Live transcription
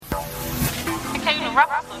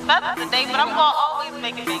ruffle some feathers today, but I'm gonna always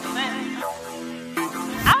make it make sense.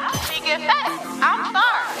 I'm just speaking facts. I'm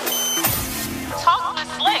sorry. Talk with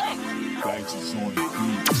Slick. Thanks, it's on the beat.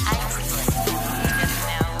 I am Slick. Just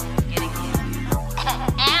now getting here.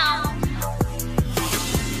 Ow.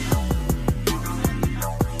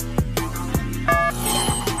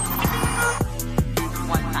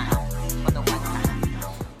 One time. For the one time.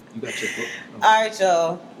 You got your book? All right,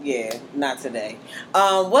 y'all. Yeah, not today.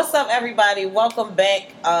 What's up, everybody? Welcome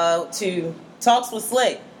back to Talks with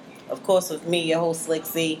Slick. Of course, with me, your host, Slick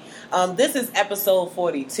C. This is episode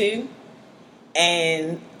 42.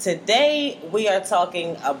 And today we are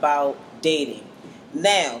talking about dating.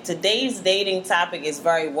 Now, today's dating topic is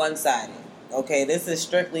very one-sided. Okay, this is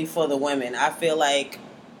strictly for the women. I feel like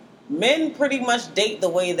men pretty much date the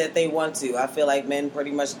way that they want to. I feel like men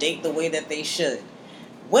pretty much date the way that they should.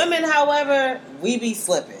 Women, however, we be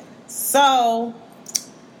slipping. So,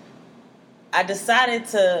 I decided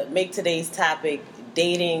to make today's topic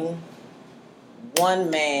dating one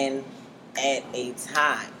man at a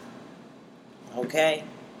time. Okay?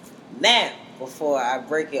 Now, before I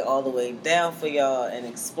break it all the way down for y'all and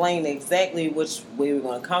explain exactly which way we're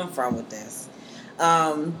going to come from with this,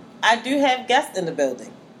 I do have guests in the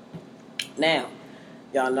building. Now,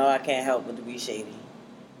 y'all know I can't help but to be shady.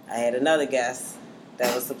 I had another guest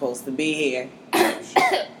that was supposed to be here,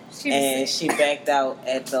 she backed out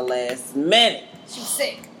at the last minute. She was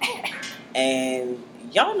sick. And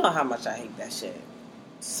y'all know how much I hate that shit.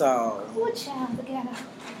 So, Poor child, look at her.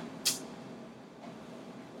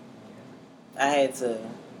 I had to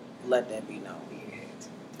let that be known.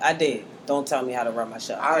 I did. Don't tell me how to run my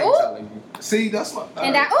show. I ain't Ooh. telling you. See, that's what.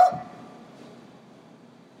 And I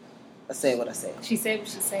said what I said. She said what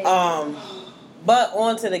she said. But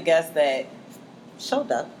on to the guest that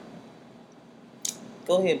showed up.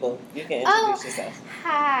 Go ahead, boo. You can introduce yourself.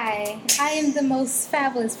 Hi. I am the most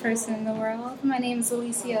fabulous person in the world. My name is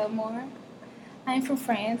Alicia Moore. I'm from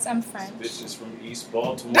France. I'm French. This is from East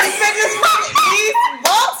Baltimore. This bitch is from East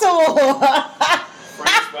Baltimore.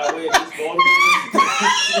 France by way of East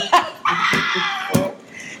Baltimore.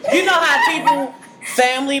 You know how people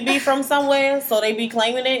family be from somewhere, so they be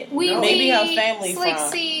claiming it. Maybe her family Slick from.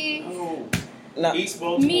 C, No, East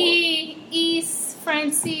Baltimore. me, East,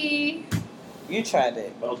 Francie. you tried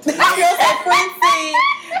it. Baltimore. You said Quincy.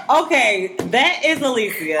 Okay, that is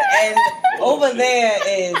Alicia, and over there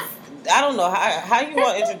is I don't know how you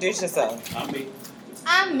want to introduce yourself.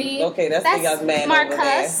 I'm me. Okay, that's the young man Marcus. over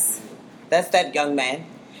there. That's that young man.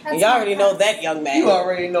 That's And y'all already know Marcus. that young man. You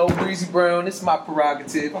already know Breezy Brown. It's my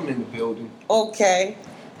prerogative. I'm in the building. Okay.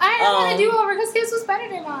 I didn't want to do over because his was better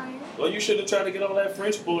than mine. Well, you should have tried to get all that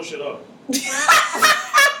French bullshit up.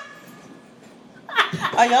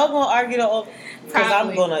 Are y'all gonna argue the? Because I'm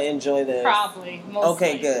Probably. gonna enjoy this. Probably. Most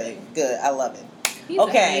Okay, likely. good. I love it. He's a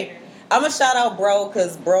Okay. hater. I'm gonna shout out bro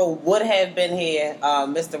because bro would have been here,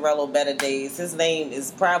 Mr. Rello Better Days. His name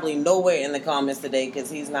is probably nowhere in the comments today because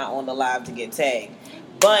he's not on the live to get tagged.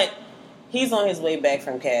 But he's on his way back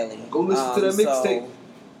from Cali. Go listen to that mixtape. So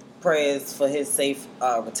prayers for his safe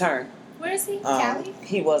return. Where is he? Cali?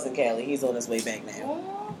 He was in Cali. He's on his way back now.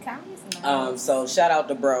 Oh, Cali's nice. So shout out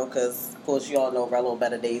to bro because of course you all know Rello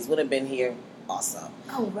Better Days would have been here also.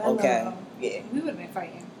 Oh, Rello. Okay, yeah. We would have been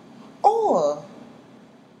fighting. Or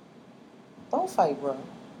don't fight, bro.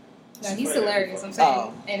 No, he's hilarious, I'm saying.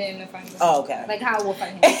 Oh. And then the funny. Oh, okay. Like how we'll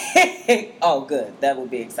fight him. Oh, good. That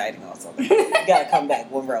would be exciting also. You gotta come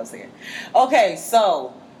back when Bro's here. Okay,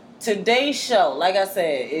 so today's show, like I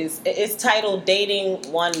said, it's titled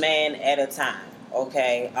Dating One Man at a Time.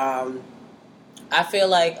 Okay. I feel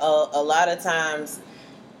like a lot of times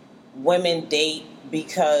women date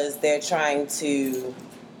because they're trying to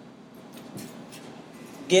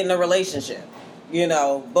get in a relationship. You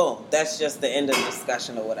know, boom, that's just the end of the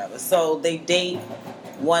discussion or whatever. So they date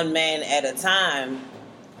one man at a time,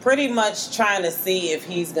 pretty much trying to see if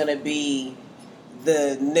he's going to be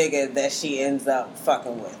the nigga that she ends up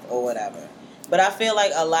fucking with or whatever. But I feel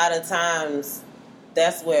like a lot of times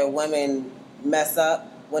that's where women mess up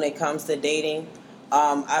when it comes to dating.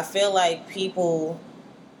 I feel like people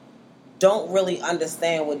don't really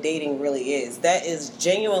understand what dating really is. That is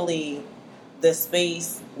genuinely the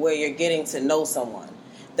space where you're getting to know someone.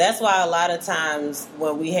 That's why a lot of times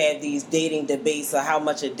when we have these dating debates or how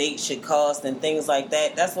much a date should cost and things like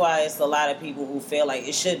that, that's why it's a lot of people who feel like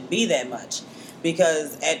it shouldn't be that much.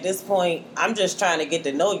 Because at this point, I'm just trying to get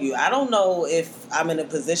to know you. I don't know if I'm in a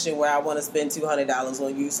position where I want to spend $200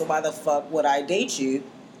 on you, so why the fuck would I date you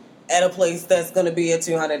at a place that's going to be a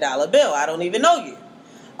 $200 bill? I don't even know you.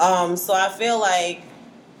 So I feel like...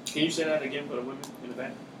 Can you say that again for the women in the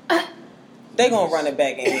back? They gonna run it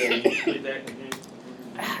back in here. Play that again.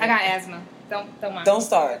 I got asthma. Don't mind. Don't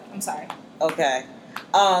start. I'm sorry. Okay.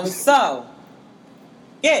 So,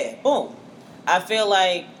 yeah, boom. I feel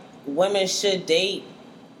like women should date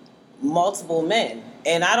multiple men.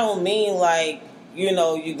 And I don't mean like, you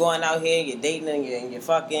know, you're going out here, you're dating and you're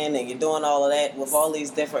fucking and you're doing all of that with all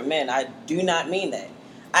these different men. I do not mean that.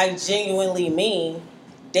 I genuinely mean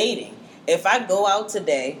dating. If I go out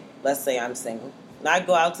today, let's say I'm single, and I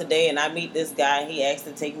go out today and I meet this guy and he asks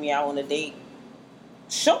to take me out on a date,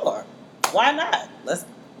 sure. Why not? Let's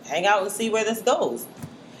hang out and see where this goes.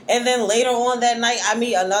 And then later on that night, I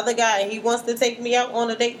meet another guy and he wants to take me out on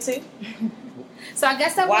a date too. So I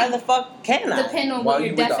guess that Why would the fuck can I? depend on Why what you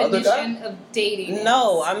your with the other definition guy? of dating is.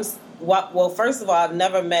 No, well, first of all, I've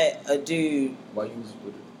never met a dude. Why you was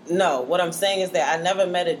with it? No, what I'm saying is that I never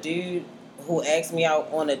met a dude who asked me out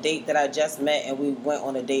on a date that I just met and we went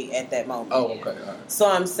on a date at that moment. Oh, okay. All right. So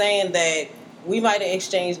I'm saying that we might have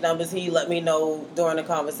exchanged numbers. He let me know during the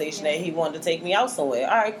conversation that he wanted to take me out somewhere.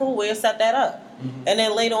 All right, cool. We'll set that up. Mm-hmm. And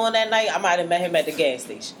then later on that night, I might have met him at the gas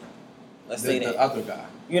station. Let's say The that. other guy.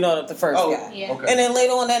 You know, the first Oh, guy. Yeah. okay. And then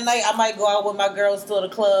later on that night, I might go out with my girls to the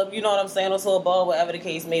club, you know what I'm saying, or to a bar, whatever the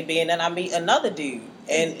case may be. And then I meet another dude.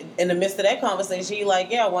 And in the midst of that conversation, he like,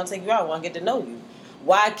 yeah, I want to take you out. I want to get to know you.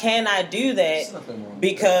 Why can't I do There's that? nothing wrong with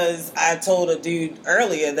Because I told a dude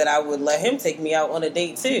earlier that I would let him take me out on a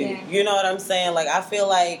date too. Yeah. You know what I'm saying? Like, I feel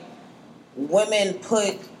like women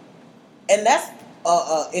put, and that's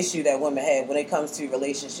a issue that women have when it comes to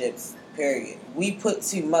relationships, period. We put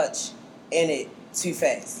too much in it too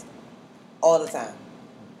fast. All the time.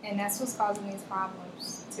 And that's what's causing these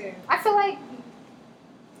problems too. I feel like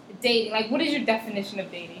dating, like, what is your definition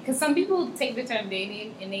of dating? Because some people take the term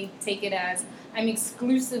dating and they take it as I'm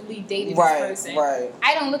exclusively dating this person. Right.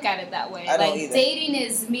 I don't look at it that way. I don't Like, either. dating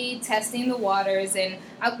is me testing the waters, and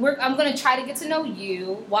I'm going to try to get to know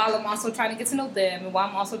you while I'm also trying to get to know them, and while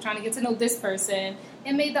I'm also trying to get to know this person,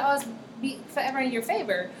 and may the odds be forever in your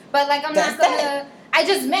favor. But like, I'm That's not gonna. that. I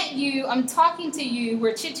just met you. I'm talking to you.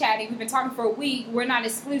 We're chit chatting. We've been talking for a week. We're not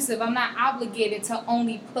exclusive. I'm not obligated to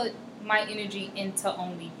only put my energy into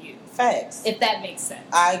only you. Facts. If that makes sense.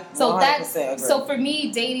 I 100% So that's agree. so for me,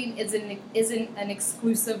 dating isn't an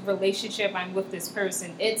exclusive relationship. I'm with this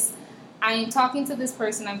person. It's I'm talking to this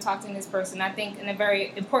person. I'm talking to this person. I think, and a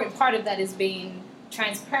very important part of that is being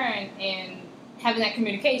transparent and having that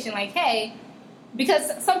communication. Like, hey,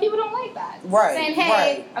 because some people don't like that. Right, Saying, hey,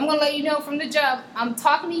 right. I'm gonna let you know from the jump. I'm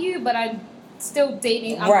talking to you, but I'm still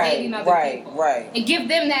dating. I'm Right, dating other right, people. right. And give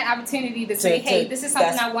them that opportunity to say, hey, this is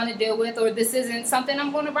something that's- I want to deal with, or this isn't something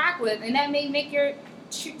I'm going to rock with, and that may make your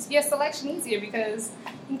selection easier because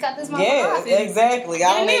you can cut this motherfucker Yeah, off. and exactly. I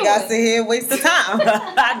get a don't new even got to one. sit here and waste the time.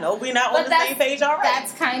 I know we're not on But the that's- same page already.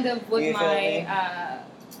 That's kind of what You feel me?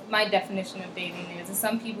 my definition of dating is. And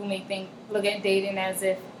some people may look at dating as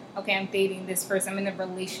if, okay, I'm dating this person, I'm in a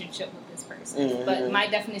relationship with this person. Mhm. But my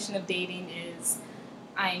definition of dating is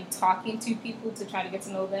I'm talking to people to try to get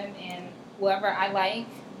to know them, and whoever I like,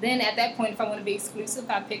 then at that point, if I want to be exclusive,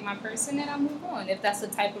 I pick my person and I move on. If that's the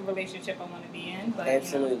type of relationship I want to be in, but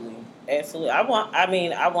Absolutely. Absolutely. I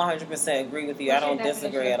 100% agree with you. I what's your don't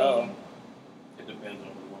disagree definition at of all. dating? It depends on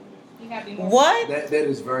who the woman is. You gotta be more. What? That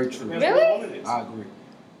is very true. Depends on who the Really? woman is. I agree.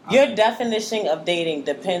 Your definition of dating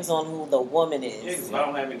depends on who the woman Yeah, because is. if I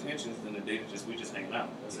don't have intentions, then the date is we just hanging out.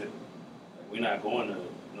 That's it. Like, we're not going to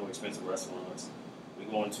no expensive restaurants. We're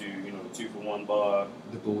going to the 2-for-1 bar,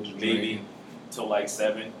 The gold maybe till like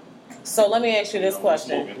 7. So let me ask you this we're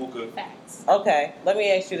question. Smoking hookah. Facts. Okay, let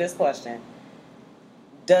me ask you this question.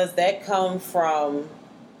 Does that come from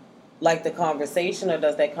like the conversation, or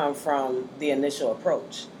does that come from the initial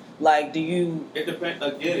approach? Like, do you? It depends.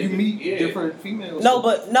 Again, You meet yeah. different females. No,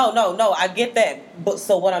 but no. I get that. But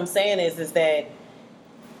so what I'm saying is that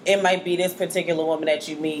it might be this particular woman that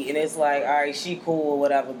you meet, and it's like, all right, she cool or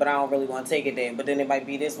whatever, but I don't really want to take it there. But then it might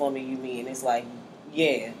be this woman you meet, and it's like,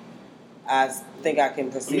 yeah, I think I can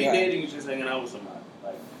For pursue me, her. dating is just hanging out with somebody.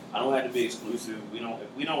 Like, I don't have to be exclusive.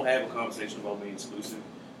 If we don't have a conversation about being exclusive,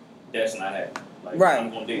 that's not happening. Like, Right, I'm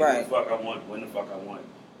gonna date right. who the fuck I want, when the fuck I want.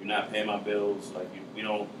 You're not paying my bills. Like,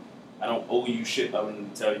 I don't owe you shit other than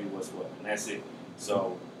to tell you what's what, and that's it.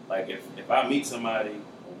 So, like, if I meet somebody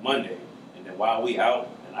on Monday, and then while we out,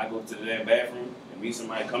 and I go to the damn bathroom and meet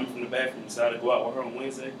somebody coming from the bathroom, decide to go out with her on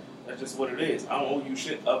Wednesday, that's just what it is. I don't owe you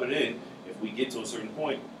shit other than if we get to a certain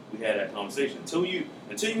point, we had that conversation. Until you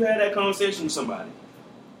had that conversation with somebody,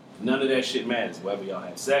 none of that shit matters. Whether y'all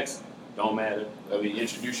have sex, don't matter. Whether he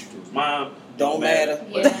introduce you to his mom, Don't matter.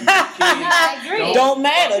 Yeah. I agree. Don't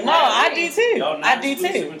matter. No, I do too. Y'all not I do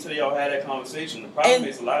exclusive too. until y'all had that conversation. The problem And-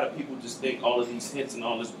 is a lot of people just think all of these hints and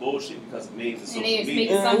all this bullshit because of memes and social And they media. make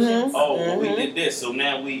Mhm. assumptions. Oh, well, we Mhm. did this, so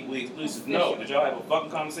now we exclusive. No, did y'all have a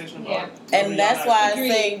fucking conversation about Yeah. it? No, And y'all that's not why I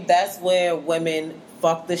exclusive. say that's where women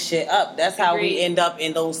fuck the shit up. That's how we Agreed. end up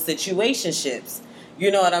in those situationships. You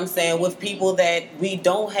know what I'm saying? With people that we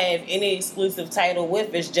don't have any exclusive title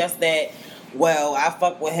with. It's just that, well, I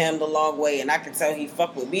fuck with him the long way and I can tell he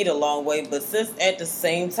fuck with me the long way. But since at the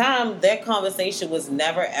same time, that conversation was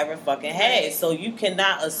never ever fucking had. So you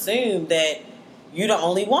cannot assume that you're the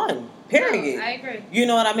only one. Period. No, I agree. You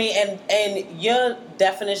know what I mean? And your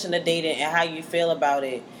definition of dating and how you feel about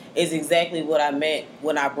it is exactly what I meant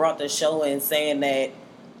when I brought the show in, saying that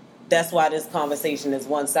that's why this conversation is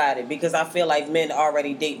one-sided, because I feel like men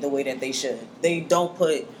already date the way that they should. They don't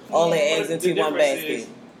put all their eggs But the into one difference basket.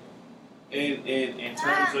 is, in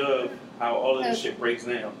terms of how all of this shit breaks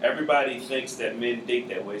down, everybody thinks that men date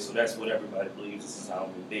that way, so that's what everybody believes this is how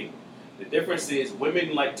men date. The difference is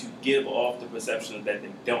women like to give off the perception that they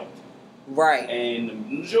don't. Right. And the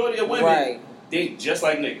majority of women Right. date just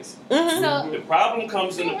like niggas. Mm-hmm. So, The problem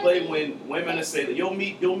comes into play when women will say that you'll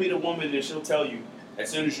meet a woman and she'll tell you as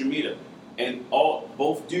soon as you meet her. And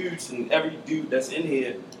both dudes and every dude that's in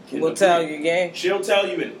here can We'll agree. tell you, yeah. She'll tell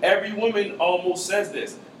you, and every woman almost says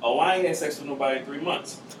this. Oh, I ain't had sex with nobody in 3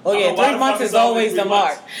 months. Oh, I yeah, don't know why 3 the months fuck is it's always the 3 mark.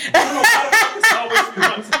 months. I don't know why the fuck it's always 3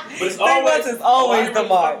 months. But it's 3 always, months is always I ain't the really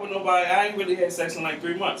mark. fuck with nobody. I ain't really had sex in like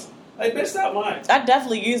 3 months. Like, bitch, stop lying. I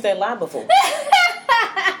definitely used that line before.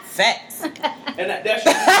 Facts. And that's just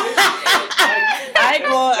like, I ain't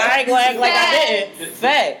gonna act like I didn't.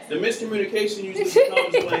 Facts. the miscommunication usually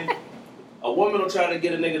comes when a woman will try to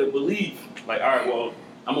get a nigga to believe, like, all right, well,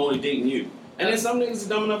 I'm only dating you. And then some niggas are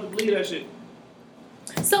dumb enough to believe that shit.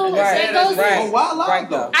 so Right, that goes. right. Oh, why lie Right,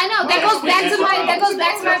 though? I know that goes back to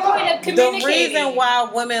my point of The communicating. reason why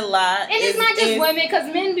women lie And it's not just is women,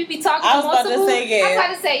 because men be talking I to was about to multiple. say, yeah. I was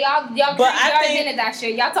about to say, y'all But I think- invented that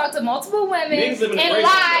shit. Y'all talk to multiple women Niggas live in and a great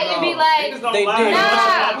lie world. and be Niggas like, don't They lie.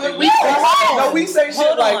 do. Nah. We say shit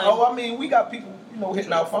Hold like, on. oh, I mean, we got people,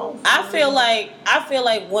 hitting our phones. I feel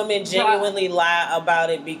like women genuinely lie about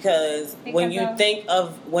it because when Because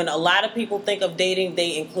when a lot of people think of dating,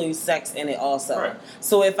 they include sex in it also. Right.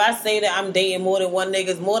 So if I say that I'm dating more than one nigga,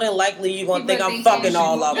 it's more than likely you're gonna People think I'm think fucking you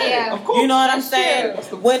all of them. Yeah. Of course. You know what I'm That's saying?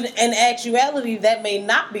 true. When in actuality that may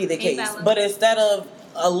not be the Ain't case. valid. But instead of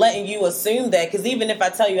letting you assume that, because even if I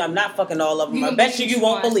tell you I'm not fucking all of them, You I gonna bet believe you you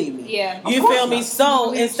won't want. believe me. Yeah. You Of course feel me? not. So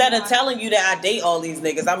believe instead you of want. telling you that I date all these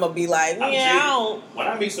niggas, I'm gonna be like, I'm yeah, I don't. When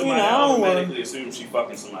I meet somebody, You know, I I don't automatically assume she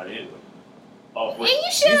fucking somebody anyway. Off And with.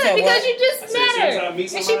 you should, You said because what? you I just said, as met soon as I her.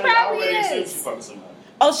 meet And somebody, she I probably already assume she is. fucking somebody.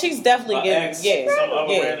 Oh, she's definitely My getting, ex, yeah, some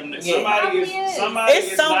other yeah, random nigga. yeah. Somebody Probably is. is. Somebody It's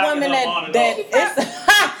is some knocking women her on that and off.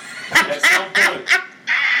 it's At some point,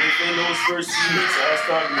 within those first few weeks, I was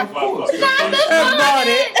talking Of course. about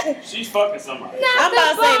it. She's fucking somebody. I'm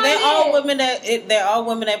about to say they're all Bonnet. women they're all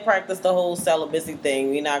women that practice the whole celibacy thing.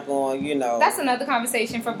 We're not going, That's another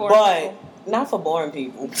conversation for boring but people. not for boring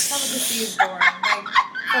people. Celibacy is boring. Like,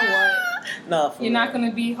 for what? No, for You're not real. going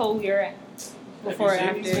to be holier before or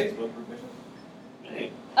Have you seen after. these Facebook group pictures? Man,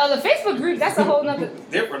 Oh, the Facebook group, that's a whole nother. it's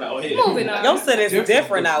different out here. Moving on. Yo said it's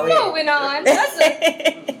different out here. Moving on. That's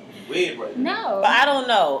a, Weird right now. no. But I don't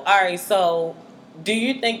know. All right, so do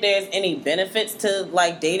you think there's any benefits to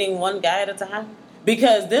like dating one guy at a time?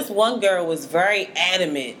 Because this one girl was very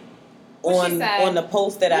adamant What she said? on the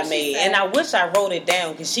post that I What she made, said? and I wish I wrote it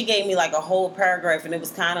down because she gave me like a whole paragraph, and it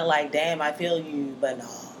was kind of like, "Damn, I feel you, but no."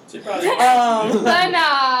 She probably, But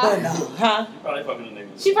nah. But no, huh? she probably fucking a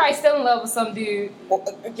nigga. She probably still in love with some dude. Well,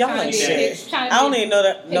 y'all Trying ain't to shit. get- trying to I don't get even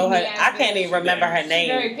know her. pygmy-ass I can't bitch. even remember her She's name.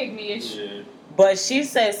 very pygmy-ish. Yeah. But she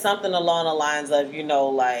said something along the lines of,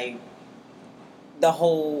 like the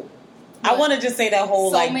whole. I What? want to just say that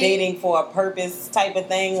whole like Soulmate? dating for a purpose type of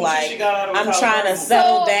thing. So like she got out of I'm college. trying to So,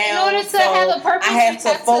 settle down. in order to so have a purpose, I have you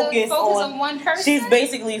to focus on one person. She's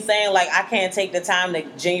basically saying like I can't take the time to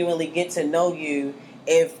genuinely get to know you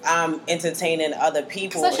if I'm entertaining other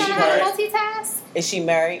people. So she's trying to have a because- multitask? Is she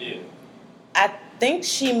married? Yeah. I think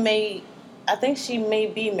she may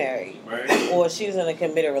be married, Right. or she's in a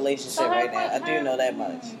committed relationship So her- right now. I do her- know that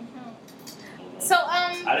much. So,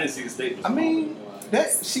 I didn't see the statement. I mean, that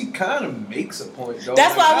she kind of makes a point, though.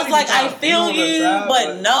 That's why I was not like, even I trying to feel be on her you, side,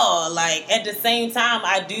 but no. Like at the same time,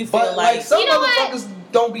 I do feel But like some You know what? motherfuckers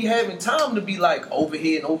don't be having time to be like over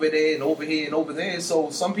here and over there and over here and over there. So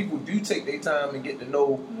some people do take their time and get to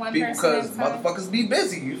know One people person because at a time. motherfuckers be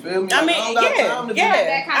busy. You feel me? I Like, mean, don't got time to be yeah.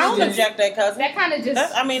 That kind I of don't just- object that, cousin. That kind of just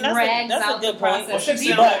That's drags a out good the point. process. Well, If she you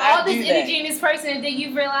said put all I this do that. energy in this person and then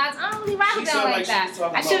you realize, I don't really rock She with them sound like she that. was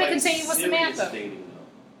talking I about, should have like, continued with serious Samantha. dating, though.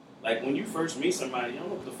 Like when you first meet somebody, you don't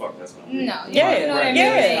know what the fuck that's gonna be. No, you Yeah, don't know right. that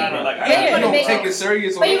Yeah. music. Kinda like, I Yeah. don't You know. don't make take it- it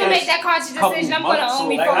serious. But you over can the make that conscious couple decision. I'm going to months,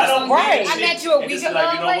 only so, like, focus I don't on Right. you. I met you a And week just ago. be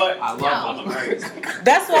like, you know what? I love I'm them. married.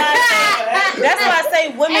 That's why I say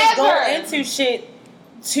women go Ever. into shit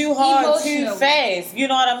too hard, too Emotionally. fast. You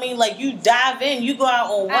know what I mean? Like you dive in, you go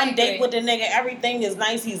out on I one agree. date with the nigga, everything is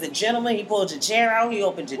nice. He's a gentleman. He pulls your chair out. He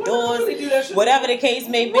opens your Well, I doors. really do that shit. Whatever the case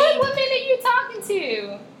may be. What women are you talking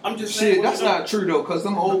to? I'm just saying. Shit, that's women not true though, cause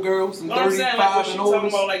them old girls, them don't- I'm saying, like, what 35 she and talking older.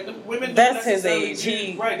 about, like the women. don't That's his necessarily age.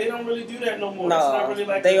 do- right? They don't really do that no more. It's No, not really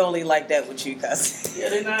like they that. only like that with you, cuz. Yeah,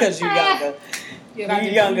 they not. Because you younger. You got You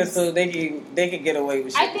to younger, choose. so they can get away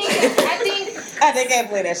with shit. I think they can't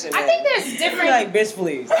play that shit. I man. think there's You different like bitch,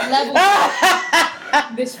 please. levels.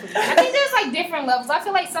 Bitch, please. I think there's like different levels. I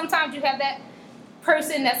feel like sometimes you have that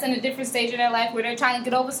person that's in a different stage of their life where they're trying to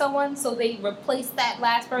get over someone, so they replace that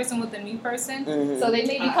last person with a new person. Mhm. So they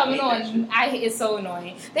may be I coming hate that on. It's so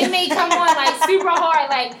annoying. They may come on like super hard,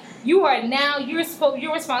 like you are now. You're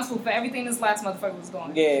responsible for everything this last motherfucker was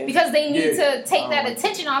doing. Yeah. Because they need Yeah. to take that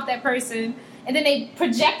attention off that person. And then they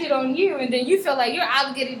project it on you, and then you feel like you're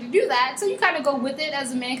obligated to do that. So you kind of go with it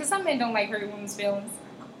as a man, because some men don't like hurting women's feelings.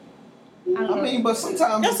 I don't know. I mean, but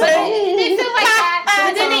sometimes Just it's say- about- They feel like that,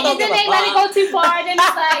 and then they Sometimes let it go too far, and then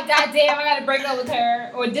it's like, God damn, I gotta break up with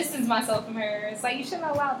her or distance myself from her. It's like you shouldn't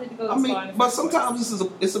allow it to go I this mean, far. in the but first place.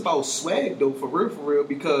 sometimes it's about swag though, for real,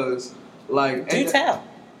 because like Do tell.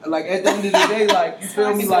 like at the end of the day, like you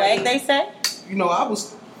feel me, Swag, like they say. you know,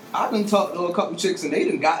 I done talked to a couple chicks and they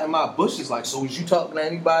done got in my bushes. Like, so is you talking to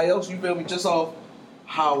anybody else? You feel me? Just off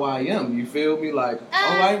how I am. You feel me? Like,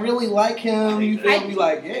 oh, I really like him. You feel me?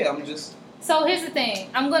 Like, yeah, I'm just. So here's the thing.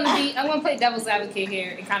 I'm gonna play devil's advocate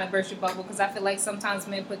here and kind of burst your bubble because I feel like sometimes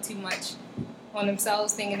men put too much on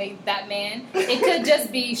themselves, thinking they that man. It could just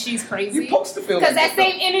be she's crazy. You supposed to feel Because like that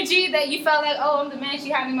same energy that you felt like, oh, I'm the man, she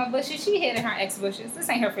hiding in my bushes, she hid in her ex bushes. This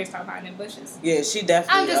ain't her first time hiding in bushes. Yeah, she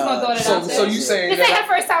definitely. I'm just gonna throw it So, out there. so you saying This ain't her that?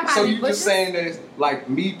 first time So hiding you in bushes. just saying that, like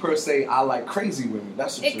me per se, I like crazy women.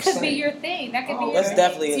 That's what It you're could saying. be your thing. That could be Oh, your that's thing.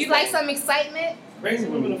 definitely his You like thing. some excitement? Crazy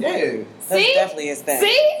women. Yeah. That's See? definitely his thing.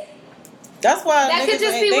 See? That's why That niggas could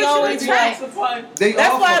just ain't- be they what you always attract. like. They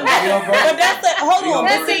That's all why. fuck, they all But burn. that's the hold on.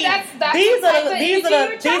 That's- But see, that's these the type are of these energy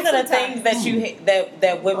are you the attract things that you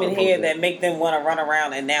that women Oh, hear okay. that make them want to run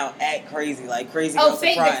around and now act crazy like crazy Oh, girls.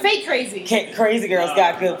 fake, are the frying. fake crazy. Crazy girls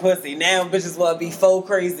got good pussy. Now bitches want to be faux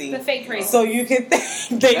crazy. The fake crazy. So you can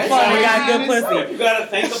think they That's probably how got good it is. pussy. You gotta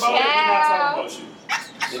think about it. We're not talking about you.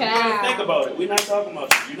 You gotta Child. think about it. We're not talking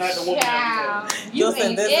about you. You're not the woman Child. that You Listen,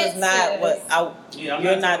 ain't this it, is not sis. what I. Yeah, I'm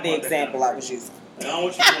You're not not talking the about that example kind I of was using. I don't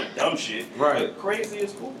want you doing dumb shit. Right. But crazy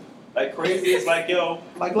is cool. Like crazy is like, yo,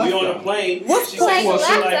 Like we left on a eye. plane. What's she cool? said some Like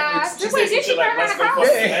shit left eye? she Wait, said did some she shit like, burn let's her go house?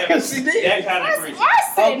 fuck Yeah, heaven. she did. That kind of That's crazy.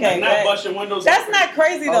 arson. Okay. Like not that- busting windows. That's open. not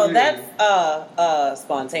crazy Oh, though. yeah. That's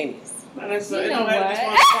spontaneous. Not necessarily. You It know don't have to be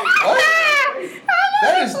what? spontaneous.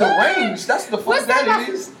 That is the range. That's the What's fuck that that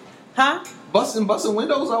it is. Huh? Busting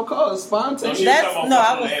windows out cars, No, spontaneous. she was That's- talking no, about I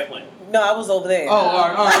fucking was- an airplane. No, I was over there. Oh, all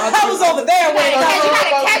right. I was over there. You Wait,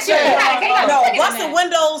 gotta catch her. You gotta no, catch her. busting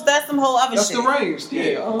windows. That's some whole other That's shit. the range. Yeah.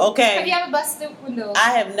 Have you Okay, ever busted windows?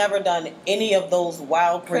 I have never done any of those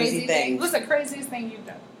wild, crazy things. What's the craziest thing you've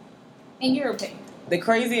done? In your opinion? The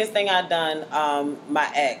craziest thing I've done,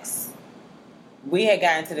 my ex, we had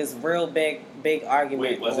gotten into this real big argument.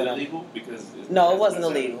 Wait, was or it whatever. illegal? Because No, it wasn't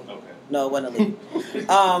illegal. Okay. No, it wasn't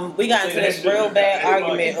illegal. We got into this real bad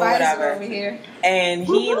argument or Over whatever, here. and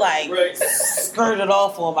he like Right. skirted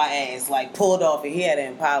off on my ass, like pulled off, and he had an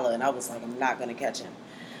Impala, and I was like, I'm not gonna catch him.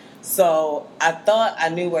 So I thought I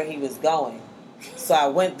knew where he was going, so I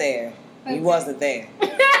went there. He Okay. wasn't there.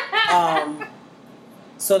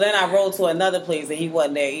 So then I rode to another place, and he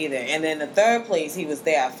wasn't there either. And then the third place, he was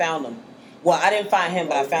there. I found him. Well, I didn't find him,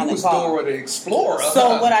 but I found You the was car. Dora the Explorer.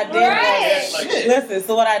 So what I did Right. was, Like, Shit. listen.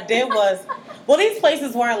 So what I did was, well, these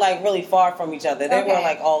places weren't like really far from each other. They Okay. were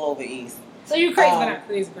like all over east. So you crazy, but Um, not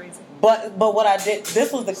crazy. But what I did,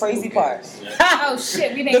 this was the crazy part. Oh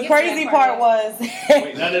shit, we didn't The get to crazy that part was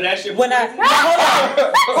Wait, none of that shit was when I crazy?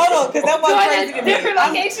 hold on, because that wasn't Doing crazy a to me. different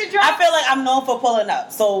I'm- location I drop. feel like I'm known for pulling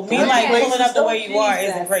up, so me Okay. like pulling up the Places way you are Jesus.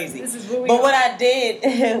 isn't crazy. This is where we But are. what I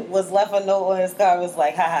did was left a note on his car. Was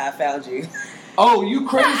like, haha, I found you. Oh, you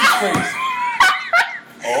crazy.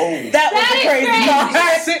 Oh. That was the crazy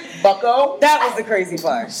part. Sick, bucko. That was the crazy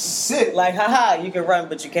part. Sick. Like, haha, you can run,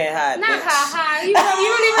 but you can't hide. Not bitch. ha. You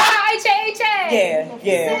really run HHA.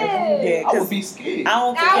 Yeah. I would 'cause be scared.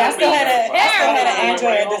 I still had an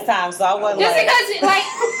Android at this time, so I wasn't Just like. because, like,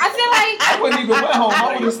 I feel like. I wouldn't even went home.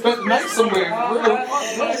 I would have spent the night somewhere. Like,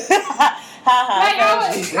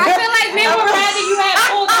 I feel like men would rather you had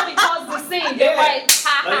pulled up and caused the scene. They're like,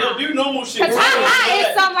 Like, yo, do normal shit. Because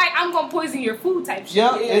is something like, I'm going to poison your food type shit.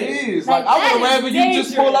 Yeah, it is. Like, Like, I that would rather is you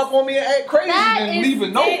just pull dangerous. up on me and act crazy than leave a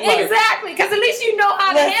note. Like, Exactly, because at least you know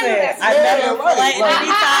how to handle that. I never right. like any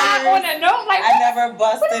on tires. a note, like, I never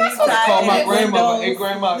bust what am I any supposed to tires. call my in grandmother. windows. Hey,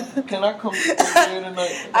 grandma, can I come here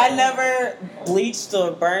tonight? I never bleached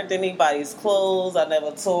or burnt anybody's clothes. I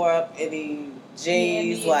never tore up any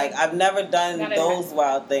J's. Yeah, me Like, I've never done Not those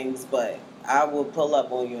wild things, but I will pull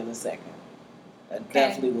up on you in a second. I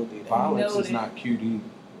definitely will do that. Violence is Noted. not cute either.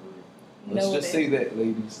 Let's Noted. just say that,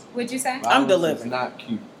 ladies. What'd you say? Violence delivered. is not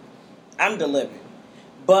cute. I'm delivered.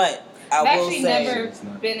 But I I've will actually say, never It's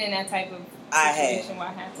not. been in that type of I had. situation where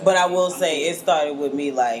I had to. but I will say it started with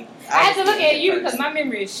me like. I had to was look doing at it you first. because my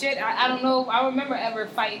memory is shit. I don't know. I remember ever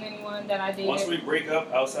fighting anyone that I Once dated. we break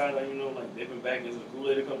up outside, like, you know, like, they've been back into the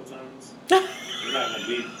Kool-Aid a couple times. We're not gonna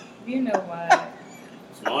be. You know what?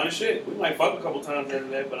 It's honest shit. We might fuck a couple times after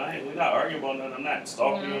that, but we're not arguing about nothing. I'm not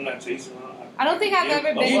stalking you. I'm not chasing you. I don't think I've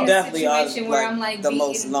ever been You in a definitely are situation where like I'm like the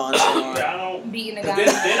most beating, nonchalant. I don't. beating a Then guy.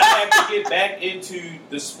 I have to get back into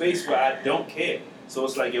the space where I don't care. So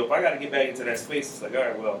it's like, yo, if I got to get back into that space, it's like, all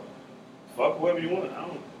right, well, fuck whoever you want. I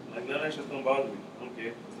don't, like, none of that shit's gonna bother me. I don't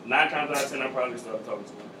care. 9 times out of 10, I probably start talking to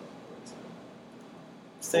someone else.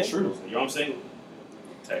 See? True. You know what I'm saying?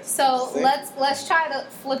 Text. So See? let's try to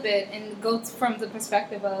flip it and go from the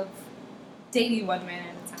perspective of dating one man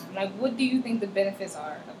at a time. Like, what do you think the benefits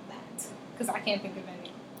are of that? Because I can't think of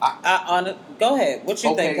any. Go ahead. What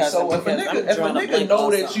you think, Okay, cousin? so if a Because I'm nigga drawing a blank know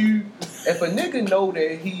on that something. if a nigga know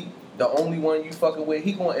that he the only one you fucking with,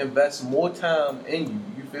 he gonna invest more time in you.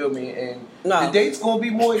 You feel me? And No. the date's gonna be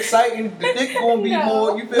more exciting. The dick gonna be No.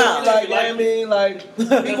 more. You feel No. me? Like, you know what I mean, like he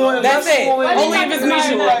gonna That's invest it. more in Only you. if it's Like,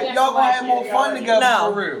 mutual. y'all gonna have more fun together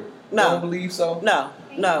No. for real. No. You don't believe so? No.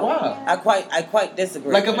 Why? I quite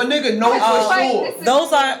disagree. Like if a nigga knows Um, for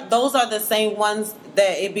sure. those are the same ones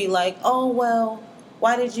that it be like, oh well,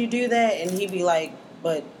 why did you do that? And he be like,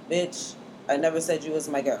 but bitch, I never said you was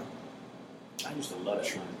my girl. I used to love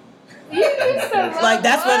that line. You used to love Like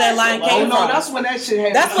that's where that line Oh came no, from. that's when that shit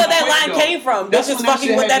happened. That's where that quick, line though. came from. That's Bitches when that fucking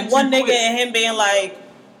shit with that happened one too nigga quick. and him being like,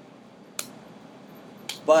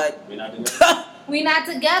 but We're not together. We not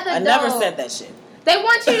together. I though. never said that shit. They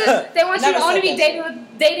want you to. They want you Never to only said be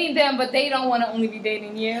that dating them, but they don't want to only be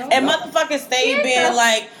dating you. And motherfuckers stay Yeah. being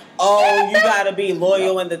like, oh, you gotta be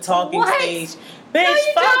loyal in the talking What? stage. Bitch,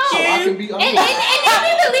 you fuck don't. So I you. can be And they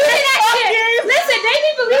be believing that shit. Listen, they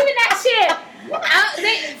be believing that shit.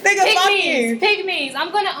 Nigga, fuck you. Pygmies.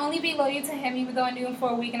 I'm gonna only be loyal to him, even though I knew him for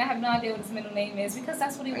a week and I have no idea what his middle name is because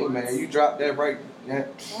that's what he Hey wants. man, you dropped that right. Yeah.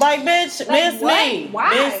 Like, bitch, Like, miss what? me.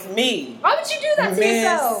 Why? Miss me. Why would you do that to Miss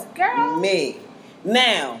yourself, girl? me.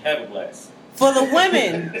 Now, Have a glass. for the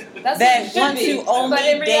women That's that what it should want be. to only But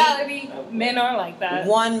in date reality, men are like that.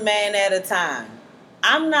 one man at a time,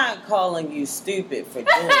 I'm not calling you stupid for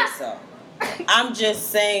doing so. I'm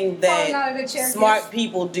just saying Falling out that of the chair, smart kiss.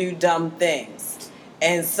 people do dumb things.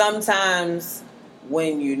 And sometimes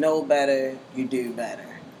when you know better, you do better.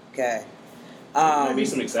 Okay? There might be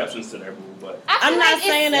some exceptions to that rule, but I feel I'm not like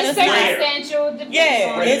saying that it's it's not. circumstantial. depends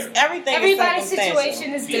Yeah, on- it's everything. everybody's is circumstantial.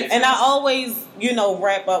 situation is Yeah. different. And I always,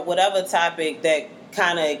 wrap up whatever topic that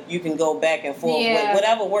kind of you can go back and forth Yeah. with,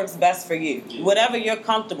 whatever works best for you, Yeah. whatever you're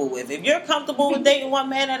comfortable with. If you're comfortable with dating one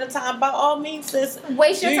man at a time, by all means, sis,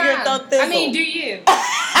 waste your do your time. thug I mean, thizzle. do you?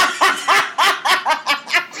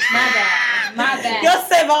 My bad. My bad. You'll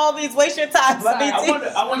say by all means, waste your time. Sorry. I mean,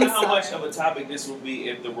 I wonder I'm how sorry. much of a topic this would be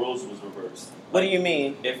if the roles was reversed. what do you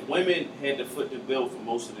mean? If women had to foot the bill for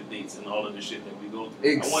most of the dates and all of the shit that we go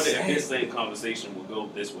through, I wonder if this same conversation would go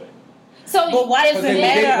this way. So, But why does But it they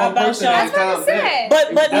date matter one about person your? at a that's what I time, said.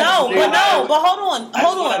 But That's no, the but thing. no, but hold on, I just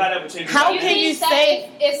hold wonder on. how that would change the How dynamic. can you say?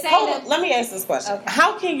 if Hold saying on, let me ask this question. Okay.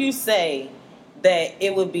 How can you say that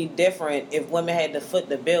it would be different if women had to foot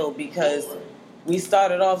the bill? Because we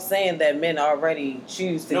started off saying that men already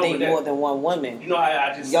choose to No, date but that- more than one woman. You know how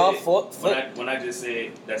I just Y'all said, foot- when I just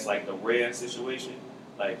said that's like the rare situation,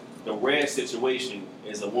 like the rare situation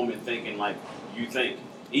is a woman thinking like you think.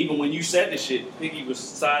 Even when you said the shit, Piggy was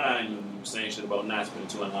side-eyeing you when you were saying shit about not spending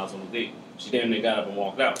 $200 on a date. She damn near got up and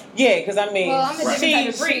walked out. Yeah, because I mean, Well, I'm a different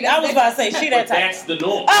type of breed. I was about to say she that But type. that's the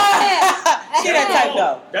norm. Ah! She that type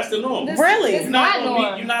though. That's the norm. Really? It's not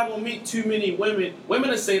norm. You're not gonna meet too many women. Women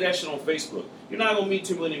that say that shit on Facebook. You're not gonna meet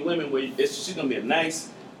too many women where she's gonna be a nice,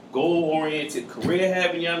 goal-oriented,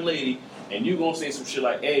 career-having young lady, and you gonna say some shit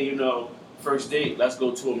like, "Hey, you know, first date, let's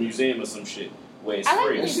go to a museum or some shit where it's I like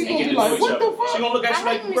free." museums. And She get to gonna know be like, each "What other. the fuck?" She gonna look at I you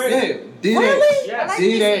like like you crazy. Yeah, did Really? Yes. I like Did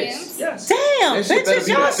museums. Yes. Damn, That shit better bitches,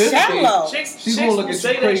 be y'all the fifth shallow. Chicks She's gonna look will at you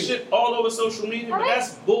say that crazy. shit all over social media, but I like-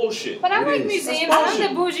 that's bullshit. But I It like is. museums. That's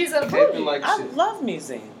I'm the bougies of Acting bougie. like I shit. love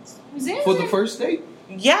museums. Museums For the are- first date,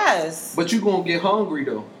 Yes. but you gonna get hungry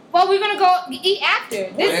though. Well, we're gonna go eat after.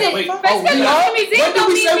 This Wait, is wait. first Oh, because we the are? museum When did don't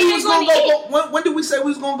we mean say we we was ain't gonna gonna eat. go? When did we say we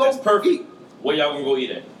was gonna go? That's perfect. Eat? Where y'all gonna go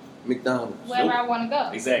eat at? McDonald's. Wherever I want to go.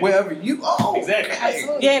 Exactly. Wherever you. Oh, Exactly. okay.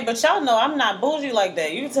 Absolutely. Yeah, but y'all know I'm not bougie like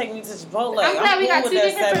that. You can take me to Chipotle. I'm glad we got cool two with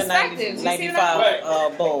different that perspectives. You see what I'm-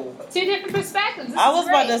 Right. bowl. Two different perspectives. This I is was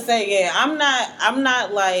about great. to say, yeah, I'm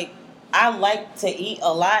not like, I like to eat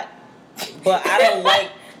a lot, but I don't like,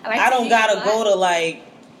 like I to don't eat gotta a lot. go to like,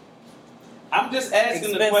 I'm just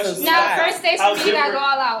asking the Expensive question. stuff. No, first dates How for me, you gotta go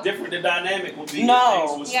all out. different the dynamic would be. No. if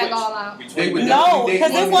things would You gotta go switch all out. between They would No, definitely date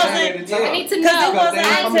 'cause it one wasn't- man at a time. I need to Because know. it wasn't They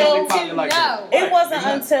come until- out, they pocket like that. know. it wasn't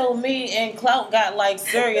Exactly. until me and Clout got like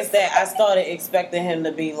serious that I started expecting him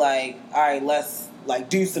to be like, all right, let's like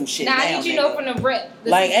do some shit Now now. I need you to nigga. know from the rip.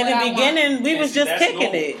 This Like is at what I the want. beginning, we And was see, just that's kicking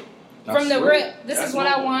normal. it. From the That's rip, real. this That's is what I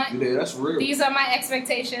normal. want. Yeah, that's real. These are my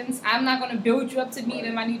expectations. I'm not going to build you up to meet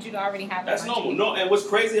them. I need you to already have That's them. normal. No, and what's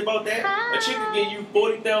crazy about that? A chick can give you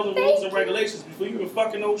 40,000 rules and regulations before you even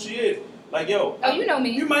fucking know who she is. Like, yo, Oh, you know me.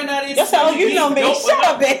 you might not even. That's how you know me. Shut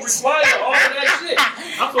up, bitch. Require all of that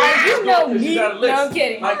shit. I'm Oh, you know me. You got a list. No, I'm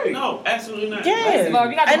kidding. Like, no, absolutely not. Yeah. Well,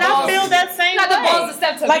 you got the And I balls. feel that same You got the way. balls to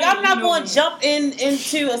step to Like me. I'm not You know going me. to jump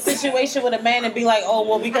into a situation with a man and be like, oh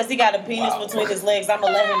well, because he got a penis between his legs, I'm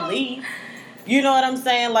gonna let him leave. You know what I'm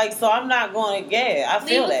saying? Like, so I'm not going to. Yeah, I Leave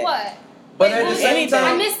feel with that. what? But Wait, at the what? same Anything. I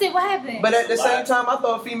time, missed it. What happened? but at the same time, I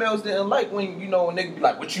thought females didn't like when a nigga be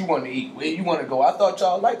like, "What you want to eat? Where you want to go?" I thought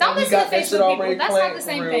y'all liked Don't when we listen to got that shit Facebook already people. That's planned not the for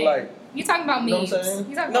same real, thing. like, You talking about know what I'm memes? saying?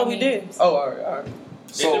 You talking No, about we memes. did. oh, all right.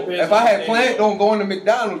 So depends if I on had the planned day. on going to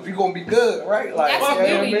McDonald's, you gonna be good, right? Like,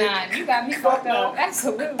 Absolutely you know what not. You got me fucked up.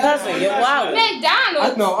 Absolutely. Cousin, not. you're wild. I McDonald's.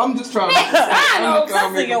 mean? No, I'm just trying to. McDonald's,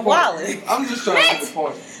 cousin, you're wildin'. I'm just trying to make a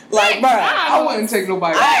point. Like, bruh, I wouldn't take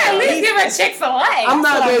nobody. I at at least least- give her Chick-fil-A. I'm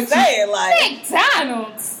not that's what that I'm cheap. saying. Like,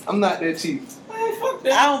 McDonald's. I'm not that cheap. Man, fuck I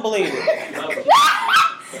that. don't believe it. Look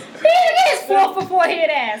at his 4 for 4 head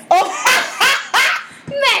ass. Oh,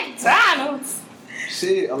 McDonald's.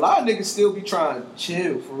 Shit, a lot of niggas still be trying to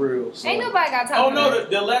chill for real. So. Ain't nobody got time Oh for no, that.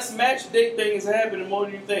 the less match date thing is happening more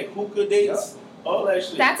than you think. Hookah dates, all that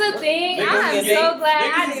shit. That's a thing. Niggas I'm is so getting- glad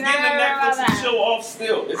niggas I is did not getting worry the about Netflix and that. chill off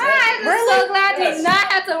still. It's I'm happening. so glad I Yes. did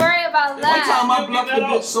not have to worry about One time that. I You'll bluffed get the that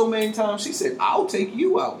bitch out. so many times, she said, "I'll take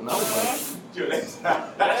you out," and I was like,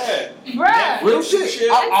 Yeah. Bruh. "Real shit." Shit.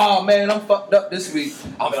 Oh man, I'm fucked up this week.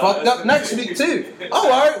 I'm No, fucked that's- up next week too. Oh,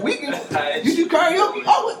 all right, we can. You do karaoke?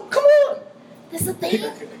 Oh, come on. That's a thing.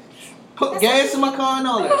 Put gas in my car and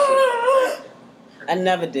all that shit. I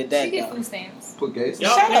never did She that. get Though. food stamps. Put gas.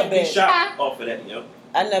 Y'all Shut can't up, be bitch. shocked off of that, yo.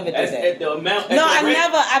 I never did At that. the amount. No, I've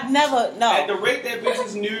I've never. At No. the rate that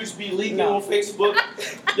bitches' news be leaking No. on Facebook,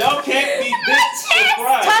 y'all can't be this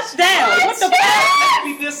surprised. Touchdown. What the fuck? Can't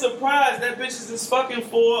be this surprised that bitches is fucking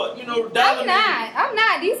for, dollar. I'm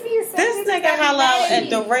not. These be This nigga holla out at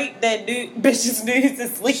the rate that bitches needs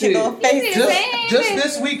to leaking Shit. on He Facebook. did. Just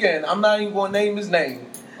this weekend, I'm not even gonna name his name.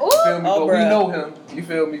 Ooh. You feel me? Oh, But we bruh. know him. You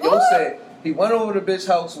feel me? Yo Ooh. said he went over to the bitch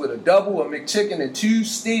house with a double, a McChicken, and 2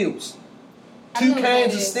 steals. I 2 know what cans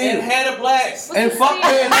that of is. steel. And had a blast. And fuck her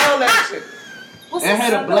and all that shit. What's And a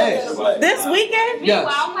had a steal? blast. This weekend? Yes.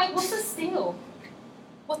 Meanwhile, I'm like, what's a steal?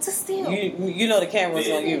 What's a steal? You know the camera's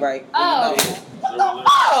on you, right? Oh.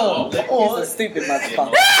 Oh, come He's on. a stupid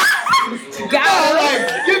motherfucker. God,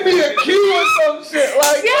 like, give me a cue or some shit.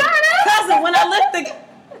 Like, Cousin, when the I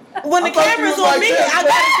thought you camera's was on like me, that. I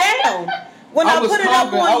got it down. When I was put it up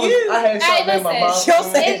confident. on you, I had Hey, something in my mouth. She'll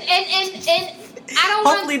say- And I don't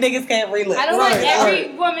want hopefully niggas can't relive. I don't want Right, every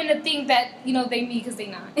right. woman to think that they me because they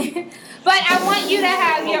not. But I want you to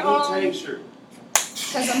have your own.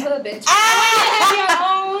 Because I'm hood, bitch. I want you to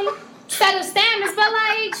have your own set of standards,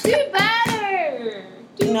 but do better.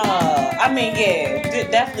 Do No, better. I mean, yeah,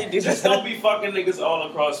 definitely do Just better. don't be fucking niggas all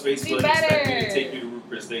across Facebook Do and expect me better. to take you to Root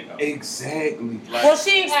Chris Steakhouse. Exactly. Like, Well,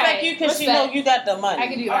 she expect Alright, you because she respect. know you got the money. I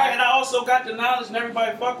can do all right, and that. I also got the knowledge and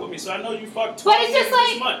everybody fuck with me, so I know you fuck 12 But it's just niggas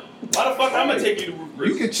this like- month. Why the fuck I'm gonna take you to Root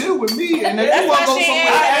You Chris? can chill with me, and if That's you why want to go she somewhere,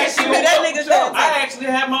 ain't I asked you. actually That go. nigga said- I actually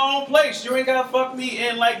have my own place. You ain't gotta fuck me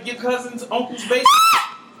in like your cousin's uncle's basement.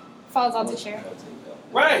 Falls out to share.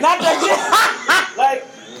 Right. Not that Like,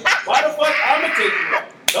 Why the fuck I'ma take you out?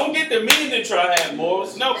 Don't get the mean to try to have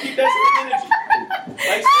morals. No, keep that same energy.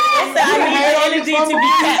 Like, I need energy to be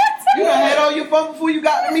kept. You done had all your fun before you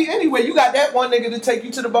got to me anyway. You got that one nigga to take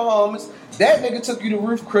you to the Bahamas. That nigga took you to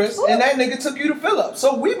Ruth Chris. And that nigga took you to Philip.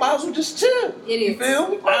 So we might as well just chill. You feel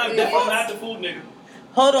me? I'm definitely not the food nigga.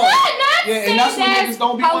 Hold on. Yeah, and that's what niggas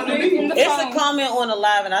don't be wanting to be. It's a comment on the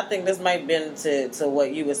live, and I think this might been to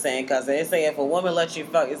what you were saying, because they say if a woman lets you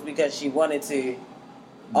fuck, it's because she wanted to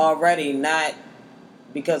already, not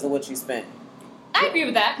because of what you spent. I agree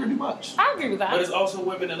with that. Pretty much. I agree with that. But it's also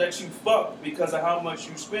women that let you fuck because of how much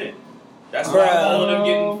you spend. That's why all of them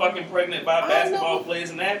getting fucking pregnant by basketball players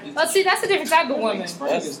and athletes. But see, that's a different type of woman.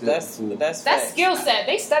 That's skill set.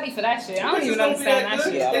 They study for that shit. I don't even understand that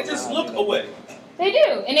shit. They just look away. They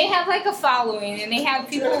do, and they have like a following, and they have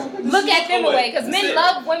people look at them away because men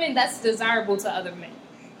love women that's desirable to other men.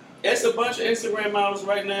 It's a bunch of Instagram models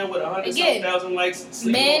right now with 100,000 likes.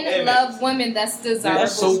 Men love women that's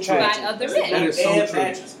desirable by other men. That is so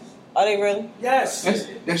true. Are they really? Yes.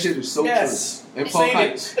 That shit is so true. And Park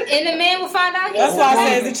Heights. And the man will find out. That's why I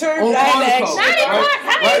said, is it true? On Quantico.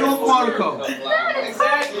 Right on Quantico.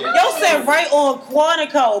 Exactly. Yo said right on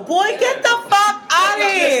Quantico. Boy, get the fuck out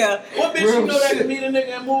of here. What bitch you know that can meet a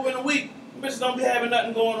nigga and move in a week? Bitches don't be having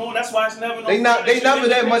nothing going on. That's why it's never no. They never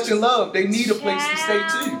that much in love. They need a place to stay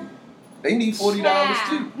too. They need $40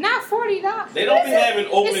 too. Not $40. They don't be having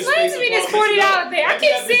open space. Explain to me this $40 thing. I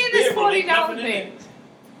keep seeing this $40 thing.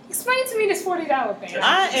 Explain to me this $40 thing.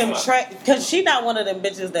 I am because she not one of them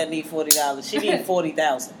bitches that need $40. She need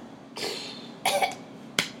 $40,000.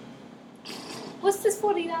 What's this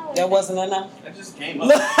 $40? That wasn't enough. That just came up.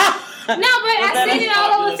 No, but I seen it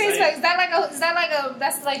all over Facebook. Is that like a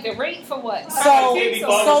that's like the rate for what? So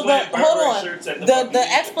hold on. The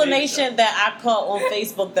explanation that I caught on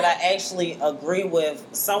Facebook that I actually agree with,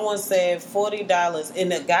 someone said $40,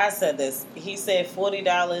 and the guy said this. He said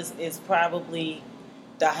 $40 is probably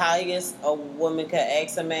the highest a woman could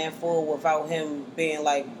ask a man for without him being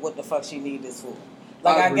like, what the fuck she need this for?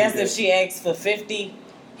 Like, I guess if she asks for 50,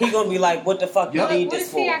 he gonna be like, what the fuck you need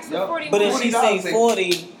this for? But if she say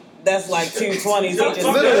 40, that's like 220s. He just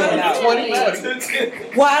literally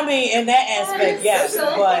out. Well, I mean, in that aspect, yes,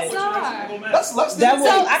 but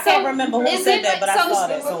I can't remember who said that, but I saw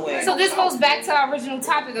that somewhere. So this goes back to our original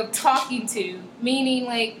topic of talking to, meaning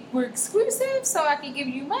like we're exclusive, so I can give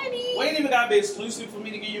you money. We ain't even gotta be exclusive for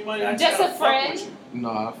me to give you money. I just a friend.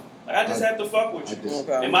 Nah. I just have to fuck with you.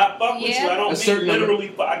 And my fuck with you, I don't mean literally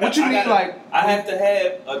fuck. What you mean, like? I have to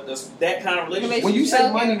have that kind of relationship. When you say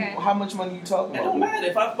money, how much money you talking about? It don't matter.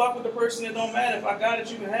 If I fuck with the person, it don't matter. If I got it,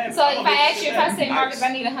 you can have it. So if I ask you, if I say, Marcus,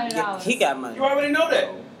 I need $100. He got money. You already know that.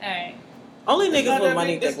 Alright. Only niggas with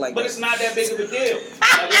money think like that. But it's not that big of a deal.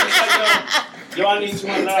 Yo, I need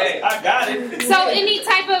 $200. I got it. So any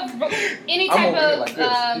type of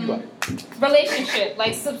relationship,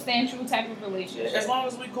 like substantial type of relationship. As long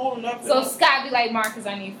as we cool enough. So Scott be like, Marcus,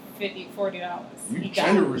 I need $40. You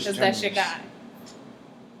generous, because that's your guy.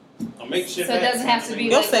 I'll make shit so it doesn't have to be.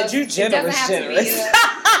 You said you generous.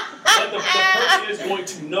 But the person is going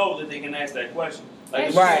to know that they can ask that question.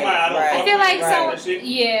 Like, I feel like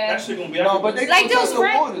that shit gonna be no, but they like gonna touch the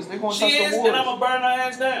waters. They gonna touch the waters. And I'm gonna burn her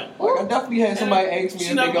ass down. Like, I definitely had somebody ask me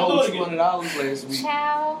if they got $200 last week.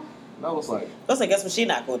 Ciao. And I was like, guess what she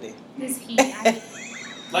not gonna do? This heat.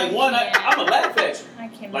 Like one, I'm a laugh at you. I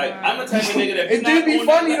can't. Like I'm the type of nigga that it do be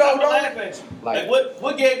funny though, bro. Laugh at you. Like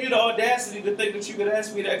what gave you the audacity to think that you could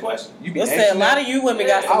ask me that question? You said a lot of you women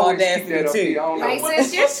got some audacity too. Like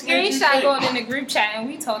since your screenshot going in the group chat and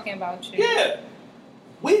we talking about you. Yeah,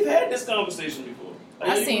 we've had this conversation before. Like,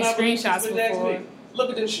 I've seen screenshots before. Look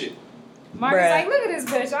at this shit. Marcus like, look at this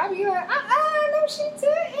bitch. I be like, no, she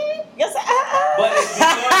didn't. Yes, But it's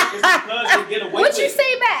because they get away with it. What you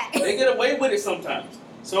say back? They get away with it sometimes.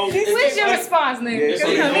 So what's your response, nigga? So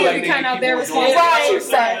you kind out there response.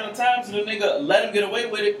 Times the nigga let him get away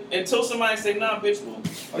with it until somebody say, nah, bitch, well,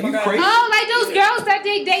 are you crazy? Oh, like those girls that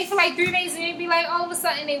they date for like 3 days and they be like, all of a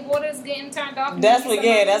sudden their water's getting turned off. That's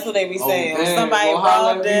what they be saying. Or somebody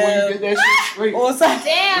robbed them. Or something.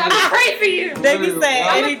 Damn, I'm pray for you. They be saying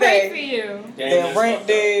anything. Pray for you. Their rent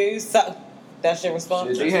dues. That's your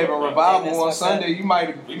response. They have a revival on Sunday. You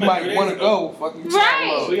might want to go. Fucking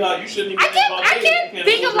right. Sweetheart, you shouldn't even I can't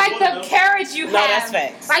think of like the courage you have. No, that's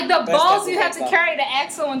facts. Like the balls you have to carry to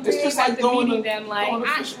ask someone 3 days after meeting them. Like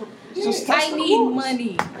I need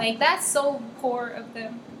money. Like that's so poor of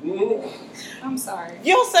them? I'm sorry.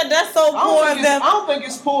 You said that's so poor of them. I don't think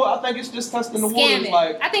it's poor. I think it's just testing the waters. Scamming.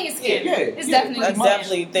 Like, I think it's scamming. Yeah, It's yeah, definitely I pretty much.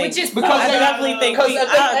 definitely think. Which is Because I they- definitely think. Because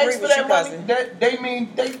if they I agree ask with for you, that money, cousin. they mean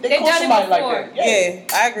they They've call done it somebody like before. that.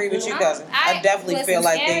 Yeah, I agree with you, cousin. I definitely listen, feel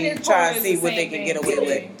like scamming they and try poor and is see the what they same can thing. get away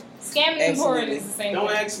with. Scamming and poor Absolutely. is the same Don't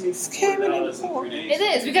thing. ask me Scamming and $4 in poor. 3 days. It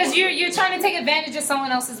is because you're trying to take advantage of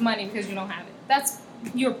someone else's money because you don't have it.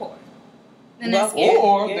 You're poor. And that's Well, scary.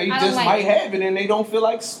 Or Yeah. they I don't just like might it. have it and they don't feel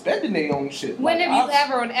like spending their own shit. When Like, have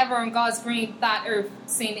you ever on God's green thought earth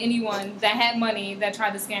seen anyone that had money that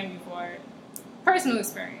tried to scam you for it? Personal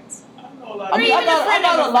experience. I know a lot I of mean, Or I even a got friend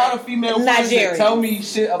of a a lot friend. of female friends that Nigerians. tell me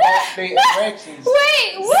shit about their interactions.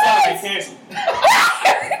 Wait, Somebody what? cancel.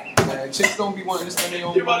 Man, chicks don't be wanting to spend their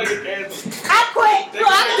own You're about money. to get canceled. I quit.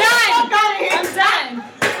 Look, I'm done. I'm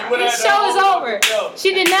done. This show is over.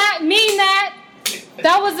 She did not mean that.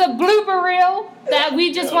 That was a blooper reel that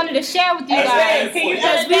we just wanted to share with you guys. Can you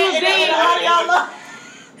Because edit we that was in being the audio?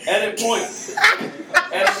 Edit point.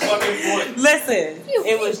 Edit fucking point. Listen,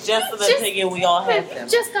 it was just an Just- opinion. We all have them.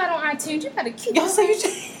 just got on iTunes. You better keep Y'all say you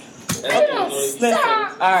just. Listen.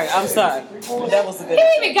 Stop. All right, I'm sorry. That was a good. He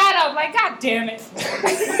even got up like, God damn it.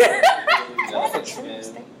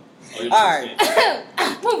 All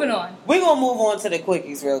right. Moving on. We're gonna move on to the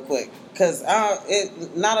quickies real quick because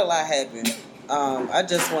not a lot happened. I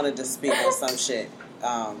just wanted to speak on some shit.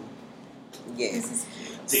 Yeah.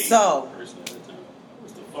 So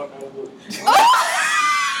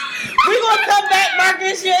we gonna come back,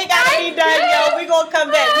 Marcus. You ain't gotta be done, yo. We gonna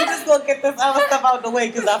come back. We just gonna get this other stuff out the way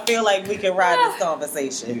because I feel like we can ride this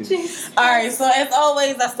conversation. All right. So as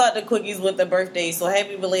always, I start the quickies with the birthday. So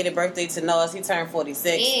happy belated birthday to Noah. He turned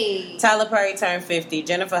 46. Hey. Tyler Perry turned 50.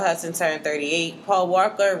 Jennifer Hudson turned 38. Paul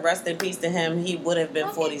Walker, rest in peace to him. He would have been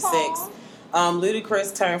 46.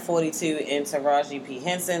 Ludacris turned 42. And Taraji P.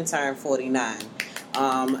 Henson turned 49.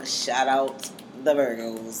 Shout out the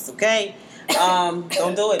Virgos, okay?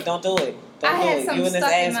 Don't do it. Don't do it. I had Don't do it. some You and this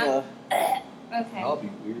stuff in asthma. Okay. I'll be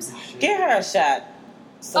weird as shit. Get her a shot.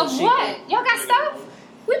 So Of she what? can- Y'all got stuff?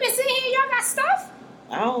 We've been sitting here. Y'all got stuff?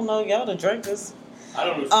 I don't know. Y'all the drinkers. I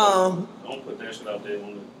don't know. Don't put that shit out there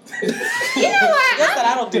on the. You know what? Just that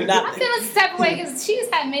I don't do I nothing. feel a type of way because she's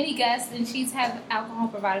had many guests and she's had alcohol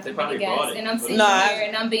provided They for many probably brought guests, it. and I'm sitting No, here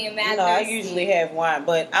and I'm being mad. No, I thirsty. usually have wine,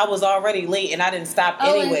 but I was already late and I didn't stop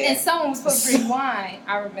Oh, anywhere. and someone was supposed to bring wine.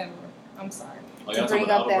 I remember. I'm sorry. Oh, To y'all bring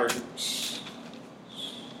talking up about the other that. person?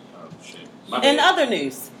 Oh shit. My In bad. other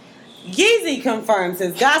news, Yeezy confirms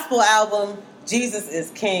his gospel album, Jesus is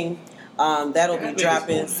King. That'll be That nigga's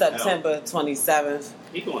dropping going to hell. September 27th.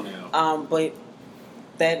 He going now. But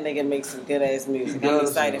that nigga makes some good ass music. He I'm does,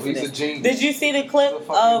 excited yo. for He's this. a genius. Did you see the clip He's a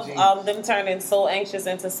fucking of genius. them turning Soul Anxious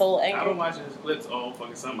into Soul I've been Angry? watching his clips all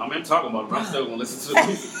fucking summer. I mean, I'm talking about it, but I'm still gonna listen to the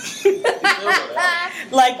music.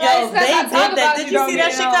 Like, Well, yo, it's 'cause they I did talk that. about Did you you don't see mean that I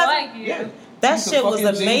shit, don't cousin? like you. Yeah. That He's a shit was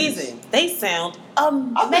fucking genius. amazing. They sound I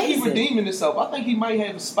think he's amazing. redeeming himself. I think he might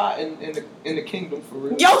have a spot in the kingdom for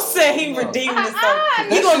real. Yo said he No. redeemed himself. That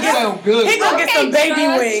He That gonna shit get sound good. he gonna get Okay, some baby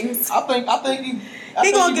Josh. wings. I think he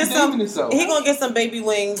He gonna get some. redeeming himself. He gonna get some baby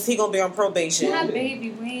wings. He gonna be on probation. Not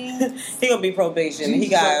baby wings. He gonna be probation. He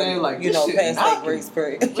Jesus up got there like, you this know shit past that knocking. grace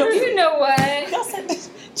period. You know what? Y'all said that.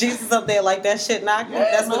 Jesus up there like that shit knocking. Yeah,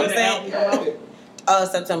 That's what When he the album said. come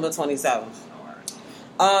out? September 27th.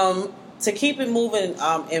 To keep it moving,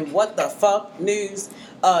 in what the fuck news,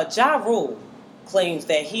 Ja Rule claims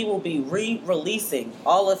that he will be re-releasing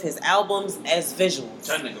all of his albums as visuals.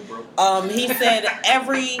 That nigga, bro. He said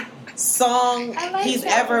every song I like he's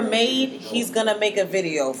that ever one. made, he's gonna make a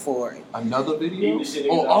video for it. Another video? Even shit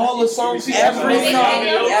On niggas all the out. songs he Every ever Every song song he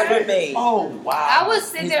he ever made. Oh wow! I would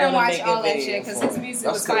sit He's there and gonna watch make a all that video shit because for his it. music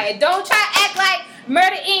That's was good. fire. Don't try to act like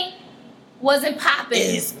Murder Inc. wasn't popping.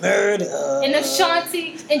 It's murder. And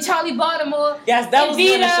Ashanti and Charlie Baltimore. Yes, that was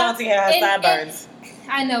when Vita, Ashanti had her and- sideburns.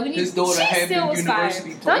 I know. We need. His daughter she Hampton still was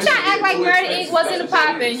University fire. Don't try to act like tuition. Murder Inc. wasn't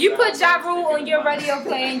popping. You put Ja Rule on your radio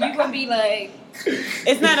playing, you gonna be like,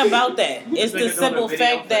 It's not about that. It's the Nigga doing simple a video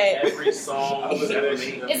fact for that every song he's ever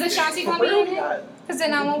made. is Ashanti gonna be in it? Because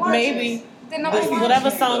then I won't watch maybe it. Then I won't watch whatever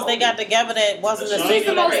it. songs they got together that wasn't a She's She's the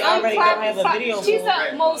single that most they already don't have a unpopular. video She's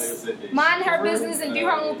for. the most mind her business and do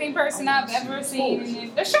her own thing person I've ever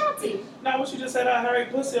seen. Ashanti. Nah, what you just said, I heard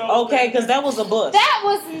pussy all Okay, because that was a bush. That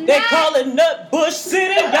was They not. call it Nut Bush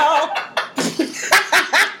City, y'all.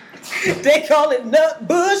 They call it Nut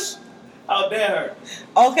Bush. How dare her?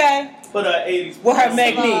 Okay, Put her 80s. with her pussy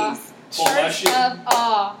McNeese. on my First shit. of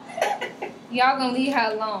all, y'all gonna leave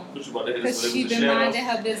her alone What you about to hit us because with? she It was a been shadow. minding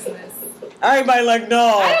her business. Everybody like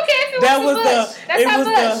no. I don't care if it That was was the Bush. the- That's it her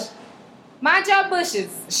was Bush. Mind your bushes.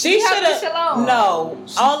 She Leave her should bush have. alone. No.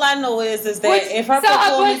 All I know is that if her so her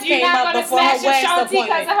performance bush, you're came not up gonna before her smash your wax Shanti because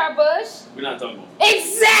appointment. of her bush? We're not talking about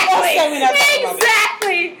Exactly. Okay, we're not talking about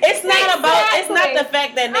Exactly. It's not about. It's not Exactly. the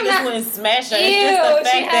fact that I'm niggas not- wouldn't smash her. Ew, It's just the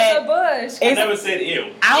she fact has a that bush. I it's never said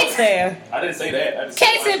ew. out there. I didn't say that. I just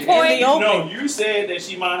Case said in point. No, you said that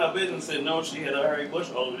she mind her business and said no, she had a hairy bush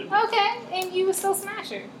over it. Okay, and you would still smash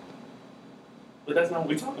her. But that's not what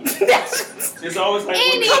we're talking about. It's always like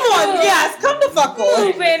Any- Come on, yes, come the fuck on.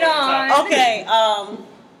 Moving on. Okay,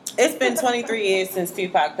 it's been 23 years since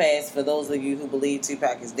Tupac passed. For those of you who believe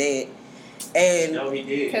Tupac is dead, and No, he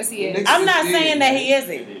did. Because he is. I'm not saying that he He isn't.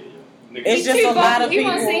 did. Nigga, It's He just too a lot vocal. of He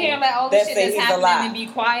wants to people hear like all that the shit say that's he's happening alive. and be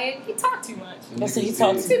quiet. He talked too much. That's what he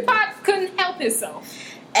talks to. Tupac couldn't help himself.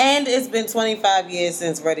 And it's been 25 years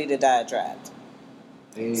since Ready to Die dropped.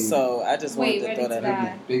 Hey, So I just wanted Wait, to Ready throw to that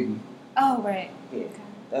Die. in. Biggie. Oh, right. Yeah. Okay.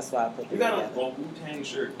 That's why I put You them got a together. Wu-Tang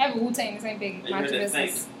shirt. Have a Wu-Tang, this ain't big. You Mind had your that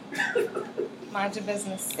business. Mind your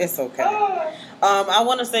business. It's okay. I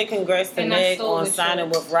want to say congrats to And I Meg stole on the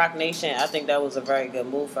signing shirt. with Rock Nation. I think that was a very good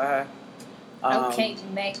move for her. Okay,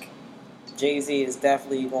 Meg. Jay-Z is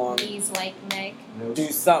definitely going to Please like Meg. do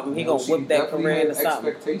something. He going to whip that career into something.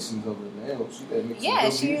 Expectations of her, man. She gotta make some Yeah,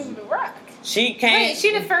 good she music. rock. She can't. Wait,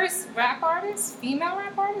 she the first rap artist, female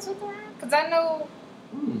rap artist with the rap? Because I know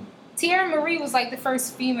Tierra Marie was like the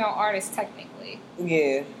first female artist technically.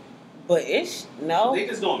 Yeah. But no. They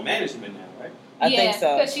just doing management now, right? I think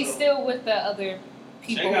so. because she's still with the other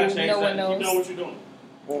people Ain't gotta who change no one that. You know knows. what you're doing.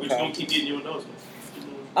 We're just Okay. gonna keep getting you endorsements.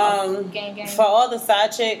 Gang, gang. For all the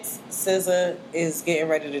side chicks, SZA is getting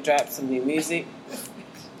ready to drop some new music.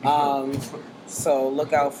 So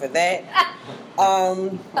look out for that.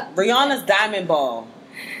 Rihanna's Diamond Ball.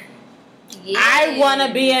 Yeah. I want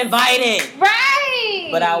to be invited, Right.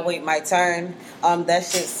 but I'll wait my turn. That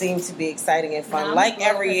shit seems to be exciting and fun, Nah, I'm like going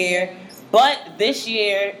every for year. games. But this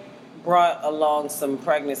year brought along some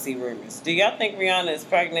pregnancy rumors. Do y'all think Rihanna is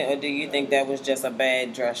pregnant, or do you think that was just a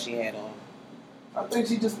bad dress she had on? I think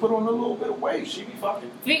she just put on a little bit of weight. She be fucking.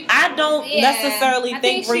 I don't Yeah, necessarily I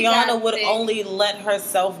think think she Rihanna got would thick. only let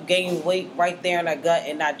herself gain weight right there in her gut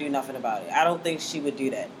and not do nothing about it. I don't think she would do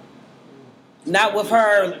that. Not with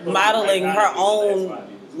her modeling her own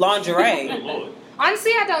lingerie. Lord.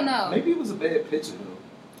 Honestly, I don't know. Maybe it was a bad picture though,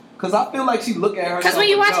 because I feel like she look at her. Because when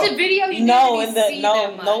you watch the video, you No, didn't in really the see no,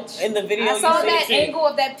 that nope. much. In the video, I saw you that see angle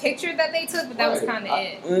of that picture that they took, but that was Right. kind of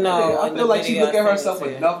it. No, I in feel the like she video, look at I herself see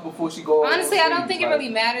it. enough before she go. on Honestly, I don't stage, think it like- really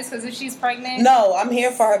matters because if she's pregnant, No, I'm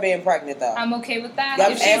here for her being pregnant though. I'm okay with that.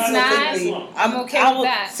 I'm If she's absolutely. not, I'm okay with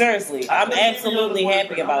that. Seriously, I'm absolutely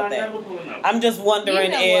happy about that. I'm just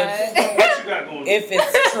wondering You know if what? What you got going? if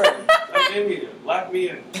it's true. I'm in here. Lock me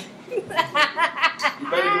in. You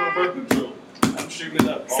better go on birth control. I'm shooting it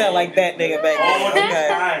up. Sound like that nigga back All there. the Okay.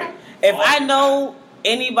 time. If All I the know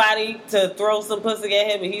anybody to throw some pussy at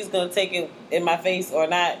him and he's gonna take it in my face or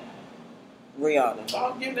not, Rihanna.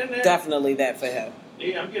 time. I'm getting in there. Definitely that for him.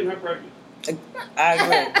 Yeah, I'm getting her pregnant. I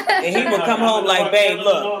agree. And he would come home like, babe,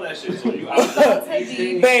 look. All that shit, so you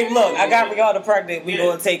Babe, look, I got Rihanna pregnant. We Yeah.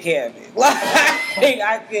 gonna take care of it. Like,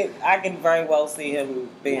 I can very well see him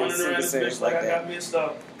being running around super this serious bitch like like I that. got me a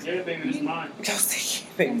stuff. Yeah, baby, this is mine. Just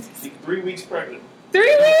take care of it. She's 3 weeks pregnant. 3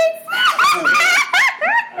 weeks? I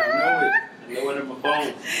know it. I know it in my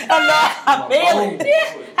bones. I feel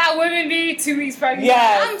it. How women be 2 weeks pregnant.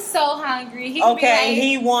 Yes. I'm so hungry. He could Okay, be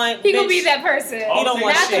he want. he gonna bitch, be that person. He don't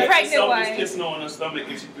want Not the shit. pregnant Self one. is kissing on her stomach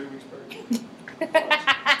if she's 3 weeks pregnant.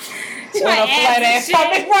 on a flat ass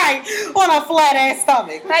stomach, right? On a flat ass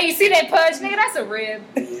stomach. Now you see that pudge, nigga? That's a rib.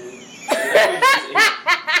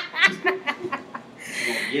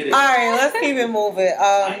 Get it. All right, let's keep it moving.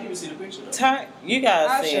 I ain't even see the picture though. You guys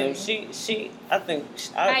I'll see show him? you. She. I think.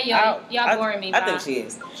 Hey, y'all boring me, I bye. think she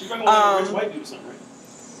is. She's pregnant with a rich white dude or something,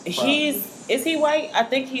 right? Is he white? I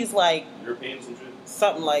think he's like European or some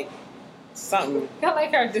shit. something. I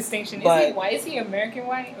like her distinction. Is But- he white? Is he American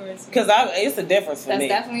white or is he? Because it's a difference for That's me.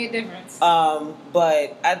 definitely a difference.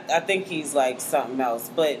 But I think he's like something else.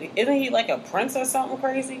 But isn't he like a prince or something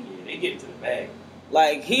crazy? Yeah, they get into the bag.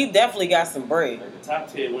 Like he definitely got some bread. Like the top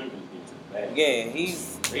 10 women get to the bag. Yeah,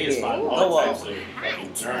 he's. They is Yeah, finding go all on. types of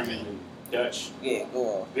fucking German and Dutch Yeah,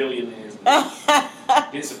 go billionaires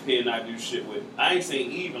on. disappear and not do shit with. I ain't seen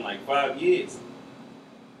Eve in like 5 years.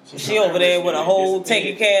 She over there with a whole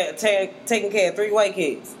disappeared. taking care of 3 white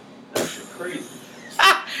kids. That shit crazy.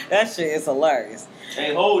 That shit is hilarious.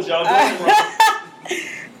 Hey, hoes, y'all doing it wrong.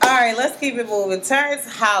 All right, let's keep it moving. Terrence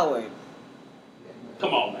Howard.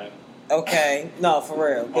 Come on, man. Okay, no, for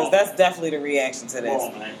real, because that's definitely the reaction to Come this.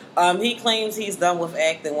 on, man. He claims he's done with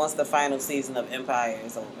acting once the final season of Empire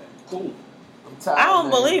is over. Cool. I don't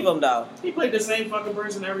believe him though. He played the same fucking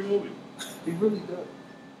person in every movie. He really does.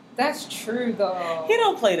 That's true, though. He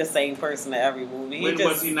don't play the same person in every movie. When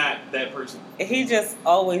was he not that person? He just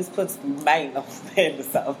always puts mind on into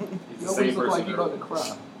something. He's He the always same look person. like he about to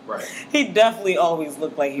cry. Right. He definitely always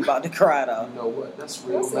looked like he about to cry though. You know what? That's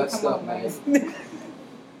real Listen, messed come up, on, man. man.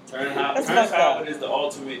 Terrence fucked up. Howard is the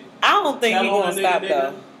ultimate. I don't think Tell he's on gonna a stop nigga,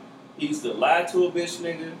 though. He's the lie to a bitch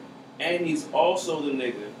nigga, and he's also the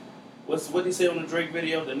nigga. What he say on the Drake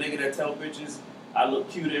video? The nigga that tell bitches I look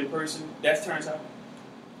cute in person. That's Terrence Howard.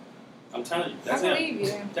 I'm telling you, that's I him. believe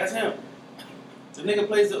you. That's him. The nigga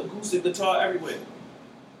plays the acoustic guitar everywhere.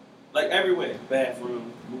 Like everywhere.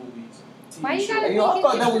 Bathroom, movies, TV Why you show. gotta Hey, yo, I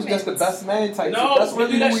thought that was just the best man type No, shit. That's he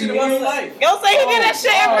really do that who shit he in real is. life. Yo, say he did that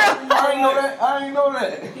shit in real. I didn't know that. I didn't know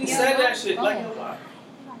that. He Yeah, said no. that shit. Go Like, ahead. yo, why?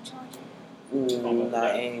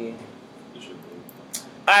 Nah, ain't. You should be.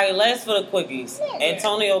 All right, last for the quickies. Yeah.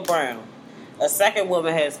 Antonio Brown. A second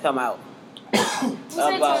woman has come out. Who's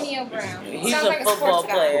Antonio Brown? He's Sounds a like football sports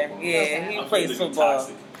guy. player. Yeah, Okay. he I'm plays feeling football.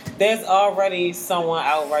 toxic. There's already someone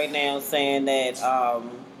out right now saying that,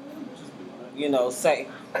 you know,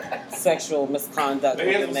 sexual misconduct But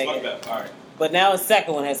with here's the what's fucked nigga. up. All right. But now a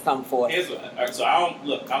second one has come forth. Here's what, all right, so I don't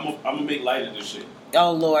look. I'm gonna make light of this shit.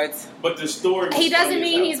 Oh Lord. But the story. Was He doesn't funny as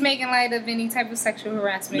mean hell. he's making light of any type of sexual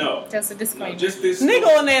harassment. No. Just a No, disclaimer. just this. Nigga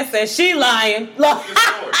story. on there said she lying. Look. The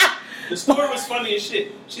story. The story was funny as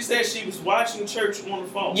shit. She said she was watching church on the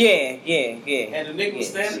phone. Yeah. And the nigga was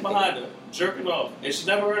standing behind her, jerking off, and she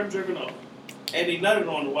never heard him jerking off. And he nutted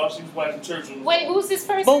on her while she was watching church on the Wait, phone. who's this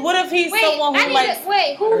person? But what if he's wait, someone I who need likes to,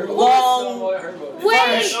 wait, who? long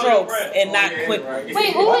Wait. strokes and not quick?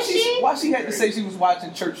 Wait, who Why is she? Why she had to say she was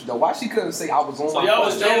watching church though? Why she couldn't say I was on So my y'all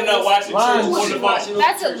was phone? standing up watching Lying. church on the phone.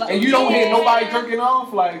 That's a And you don't hear Yeah. nobody jerking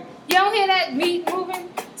off? Like, You don't hear that meat moving?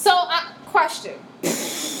 So, question.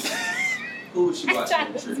 Who was she I'm watching? trying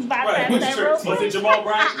in to church? Right, bypass who's that church? real Was quick. it Jamal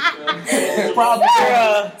Bryant? probably,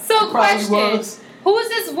 So, probably question. was. Who is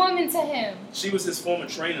this woman to him? She was his former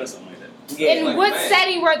trainer or something like that. Yeah. And like what that.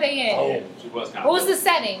 setting were they in? Oh, she was kind What was the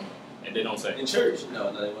setting? And they don't say. In church?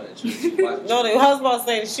 No, they weren't in church. She was watching No, church. I was about to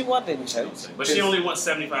say she wasn't in They church. don't say. But she only wants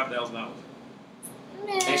 $75,000.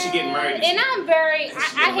 And she getting married. And I'm very, And she I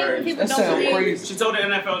hate getting when married. people That don't sounds believe. crazy. She told the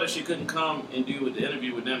NFL that she couldn't come and do the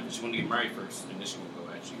interview with them because she wanted to get married first, and then she would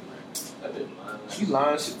go actually get married. I didn't mind. She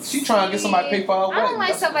lying. She trying to get somebody to pay for her I wedding. don't like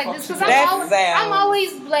That's stuff what like the this fuck because she That's doing. sound- I'm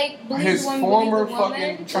always like believe His the woman, former believe the woman.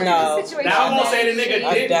 fucking trainer. No. Situation Now I'm gonna that say the nigga shit.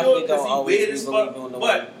 I did do definitely it don't because he always weird as believe fuck. on the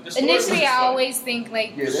But the story Initially, was I funny. always think like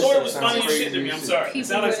Yeah, The that story shit was sounds funny as crazy shit to me. as I'm shit. sorry. It People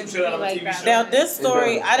sounded like some wouldn't shit out of a be TV like show. Now this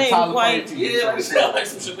story It I does. didn't Tyler quite. Perry Yeah, like it sounded like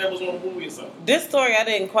some shit that was on a movie or something. This story I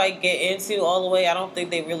didn't quite get into all the way. I don't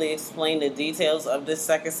think they really explained the details of this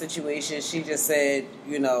second situation. She just said,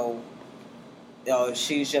 you know,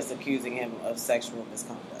 she's just accusing him of sexual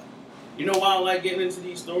misconduct. You know why I don't like getting into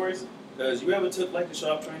these stories? Because you ever took like the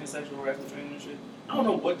sharp training, sexual harassment training and shit? I don't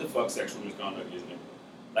know what the fuck sexual misconduct is, nigga.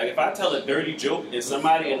 Like if I tell a dirty joke and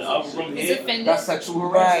somebody in the other room is hears offended. That's sexual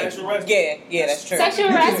Right. harassment. sexual harassment. Yeah, that's true. Sexual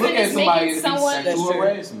You can harassment look at is somebody making and someone. be sexual That's true.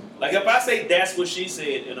 harassment. Like if I say that's what she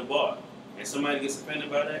said in a bar and somebody gets offended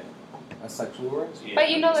by that, That's sexual harassment. yeah, But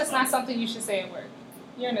you know that's not something you should say at work.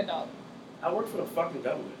 You're an adult. I work for the fucking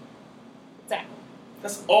government. Exactly.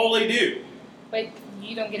 That's all they do. But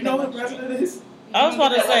you don't get You know that what much. president is? I was about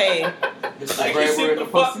to say, It's Like, the you bread see word in the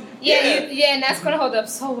the fuck- pussy. Yeah, and that's gonna hold up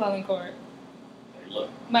so well in court. Hey, look.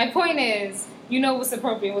 My point is, you know what's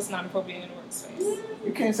appropriate, what's not appropriate in the workspace.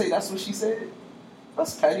 You can't say that's what she said.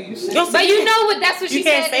 That's petty as shit. Yo, But you know what? That's what You she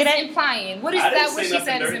can't said say is that? implying. What is I didn't that? What say she nothing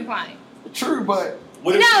said is dirty. implying. True, but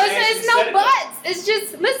What if No, she it's actually no said it? buts. It's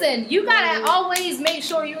just listen. You gotta always make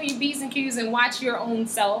sure you're your B's and Q's and watch your own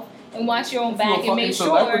self and watch your own if back you're a and fucking make sure.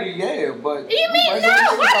 celebrity, yeah, but You mean right no?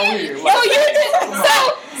 now, What? out Is, here, so like- you just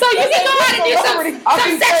so you can go out and do some I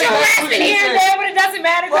can say sexual that's harassment what she here and said. there, but it doesn't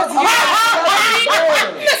matter because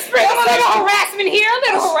Well, you just sprinkle a little harassment here, a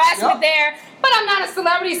little harassment Yep. there. But I'm not a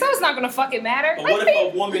celebrity, so it's not gonna fucking matter. But what if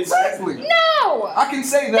a woman says Exactly. No, I can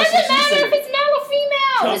say that's doesn't what she matter said. if it's male or female.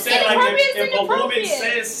 So I'm It's saying, like, inappropriate. if It's a woman inappropriate.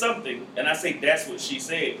 says something and I say that's what she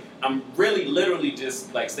said, I'm really literally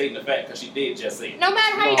just like stating the fact because she did just say it. No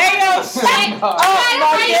matter how you No. Hey, yo, no matter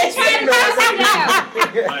how you try to pass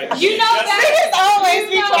it down. Like, You she know just that- said it. niggas always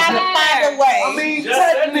be You know trying to better. find a way. I mean, Just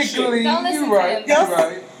said the technically, Don't listen you're to right. him. You're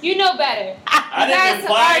right. You know better. I You guys didn't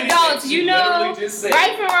imply are anything. adults. She You know literally just said right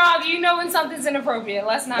it. from wrong. You know when something's inappropriate.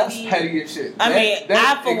 Let's not That's be. petty as shit. I mean,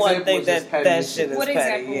 I for one example think is just that petty that as shit is What petty.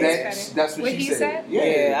 example Yeah, is That's what What she he said?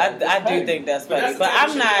 yeah, that's I do petty. think that's But petty, that's but the type I'm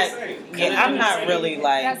of shit not. they say. Yeah, I'm not really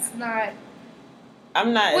like. That's not.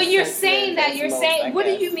 I'm not. When you're as saying that, sensitive you're as most, saying. I What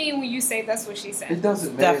do guess. you mean when you say that's what she said? It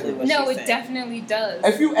doesn't matter. Definitely what No, she it said. definitely does.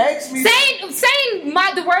 If you ask me, Saying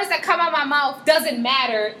the words that come out of my mouth doesn't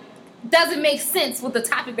matter. Doesn't make sense with the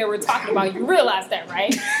topic that we're talking about. You realize that,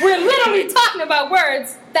 right? We're literally talking about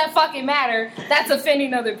words that fucking matter. That's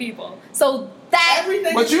offending other people. So that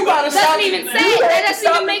Everything but you gotta doesn't stop. even you say- have that to doesn't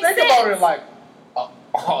stop even and make think sense. about it. Like,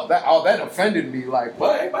 that offended me. Like,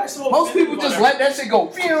 Well, what? everybody's so Most offended people just about let that shit go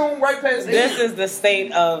right past their This is the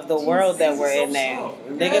state of the world that we're in now.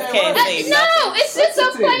 Niggas can't say no, nothing. it's just a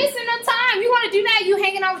Sensitive. place and a time. You want to do that, you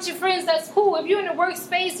hanging out with your friends, that's cool. If you're in a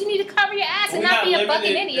workspace, you need to cover your ass and not be a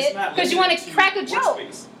fucking idiot because you want to crack a joke.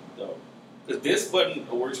 Because this wasn't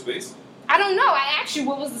a workspace. I don't know. I asked you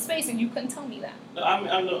what was the space and you couldn't tell me that. No,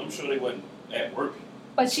 I'm sure they wasn't at work.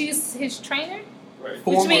 But she's his trainer, Right. which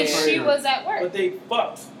Former means she trainer. was at But work. they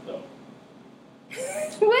fucked, though.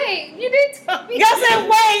 Wait, you did tell me. Y'all said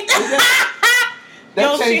wait.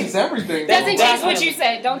 That Yo, changes everything. Doesn't though. change what you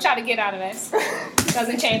said. Don't try to get out of this.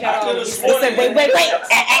 Doesn't change at I all. could what have you sworn said. Wait.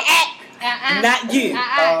 Uh-uh. Not you.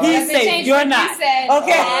 He He said you're not. Said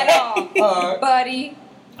Okay. At all. Uh, Buddy.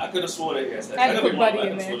 I could have sworn that, yes. I had to put buddy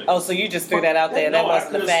in there. Oh, so you just threw that out there. That No, I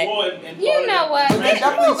wasn't the could fact. have sworn. and You know what? But that Let's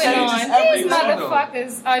definitely moving changes on. These everything, though.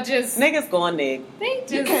 motherfuckers are just. Niggas going nig. They You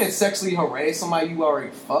just. can't sexually harass somebody you already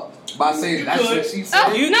fucked by saying You that's could. what she said.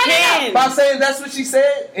 Oh, You no. can. By saying that's what she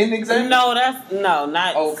said in the example. No,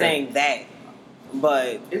 not Okay. saying that.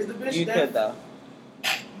 But Is the bitch you that? could though.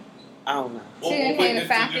 I don't know. She didn't hear the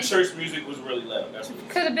fact the that- church music was really loud. That's what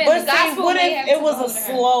Could have been. But The gospel see, what may if have it was told a her.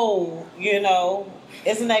 slow?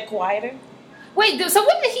 Isn't that quieter? Wait, so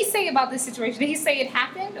what did he say about this situation? Did he say it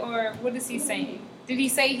happened, or what is he saying? Did he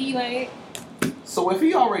say he like So if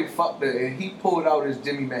he already fucked her and he pulled out his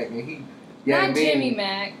Jimmy Mac and he, not Jimmy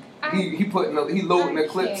Mac? he loading the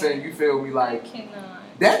clips in. You feel me? I Like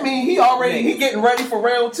cannot. that mean he getting ready for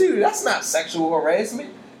round two. That's not sexual harassment.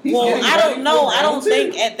 He's Well, getting I ready don't know. for I don't round two.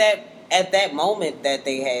 think at that moment that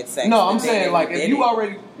they had sex. No, I'm that they saying like did if you it.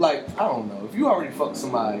 already like I don't know if you already fucked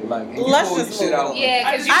somebody like and you Let's pull your just shit move out. on.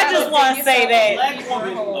 Yeah, because I just wanna say that-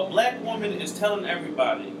 a black woman is telling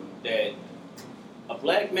everybody that a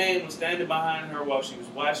black man was standing behind her while she was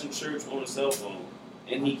watching church on a cell phone,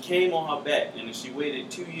 and he came on her back, and then she waited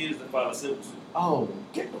 2 years to file a civil suit. Oh,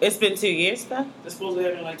 It's been 2 years though. That's supposed to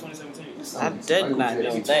happen in like 2017. I did not know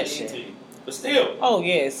Maybe that 2018. But still, Oh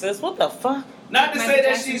yeah, sis. What the fuck? not to Michael say that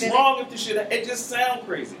Jackson she's did it. wrong if the shit. It just sounds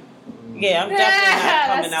crazy. Yeah, I'm definitely not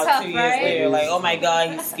coming That's out tough, 2 years right? later like, oh my god,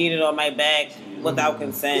 he skeeted on my back without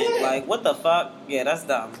consent. Like, what the fuck? Yeah, that's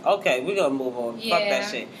dumb. Okay, we're gonna move on. Fuck Yeah. that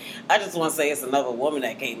shit. I just want to say it's another woman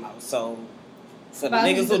that came out. So for the About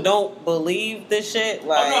niggas who's who the- don't believe this shit, Oh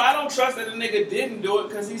no, I like, don't trust that the nigga didn't do it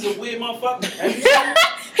because he's a weird motherfucker. Have you seen him?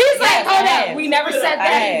 He's like, Yes, hold I up, have. we never said I that.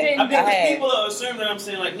 have. He I didn't do think had- people are assuming that I'm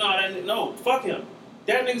saying like, no, fuck him.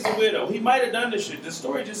 That nigga's a weirdo. He might have done this shit. This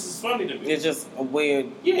story just is funny to me. it's just a weird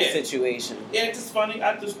Yeah. situation. Yeah, it's just funny.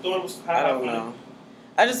 I just thought it was. I don't know.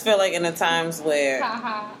 I just feel like in the times where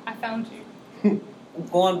Haha, I found you.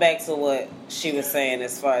 going back to what she was saying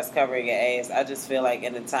as far as covering your ass, I just feel like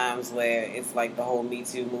in the times where it's like the whole Me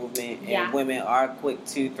Too movement and Yeah. women are quick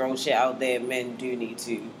to throw shit out there, men do need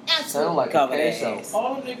to sound Absolutely. like a cover cash their out. ass.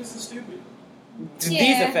 All them niggas is stupid. These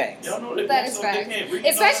Yeah. are facts. Y'all know that. That is so fact. they can't read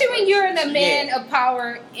Especially no when you're in a man Yeah. of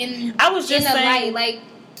power in I was just in a saying. light. Like,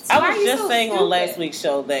 I why are was you just so saying on stupid? last week's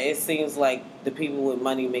show that it seems like the people with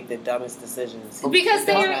money make the dumbest decisions. Because It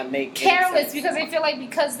does they're not make any careless, sense. because they feel like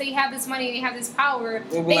because they have this money, they have this power,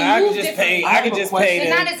 They'll be they like, I move could just differently. pay. I could just pay.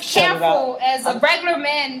 They're to not as shut it careful up. as a regular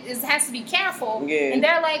man has to be careful. Yeah. And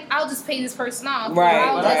they're like, I'll just pay this person off. Right, Or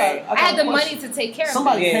I'll But just- right. I had the question. money to take care of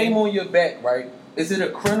Somebody it. Yeah. came on your back, right? Is it a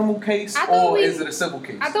criminal case I thought or we- is it a civil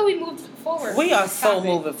case? I thought we moved forward. We with are this so topic.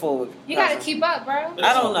 moving forward. You gotta keep up, bro. But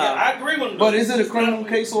I it's don't okay. know. I agree with him. But though. is it a It's criminal not-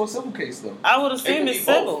 case or a civil case though? I would It assume could it's be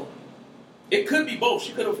both. civil. It could be both.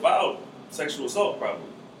 She could have filed sexual assault, probably.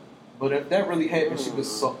 But if that really happened, she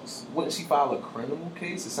was wouldn't she file a criminal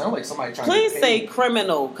case? It sounds like somebody trying Please to say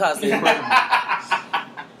criminal, cousin.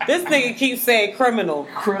 This nigga keeps saying criminal.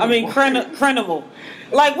 Criminal. I mean, criminal.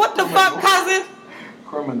 Like, what the fuck, cousin?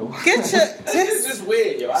 criminal. Get your. It's just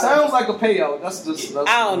weird, yo. Sounds like a payout. That's just. That's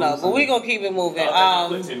I don't know, but we gonna keep it moving. I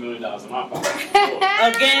put $10 million in my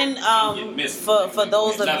pocket. Again, for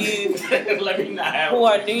those of you Let me not have who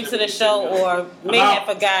are new to the show or may have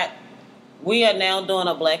forgot, we are now doing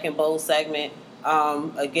a Black and Bold segment.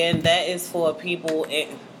 Again, that is for people.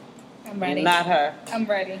 I'm ready. Not her. I'm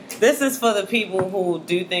ready. This is for the people who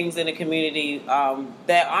do things in the community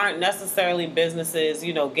that aren't necessarily businesses,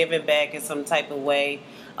 giving back in some type of way.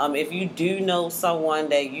 If you do know someone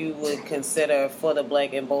that you would consider for the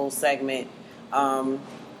Black and Bold segment,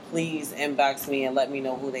 please inbox me and let me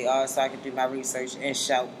know who they are so I can do my research and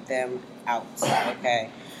shout them out. Okay.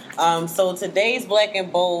 So today's Black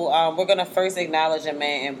and Bold, we're going to first acknowledge a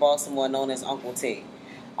man in Baltimore known as Uncle T.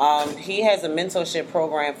 He has a mentorship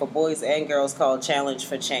program for boys and girls called Challenge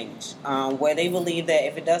for Change, where they believe that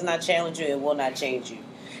if it does not challenge you, it will not change you.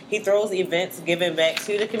 He throws events giving back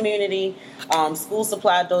to the community, school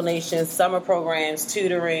supply donations, summer programs,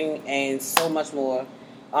 tutoring, and so much more.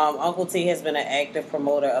 Uncle T has been an active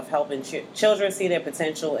promoter of helping children see their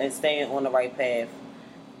potential and staying on the right path.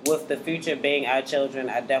 With the future being our children,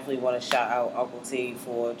 I definitely want to shout out Uncle T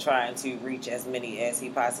for trying to reach as many as he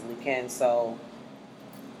possibly can. So,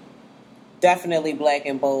 definitely Black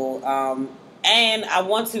and Bold. And I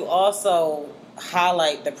want to also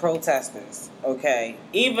highlight the protesters, okay?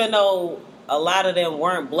 Even though a lot of them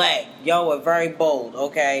weren't black, y'all were very bold,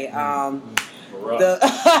 okay?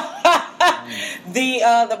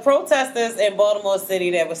 The protesters in Baltimore City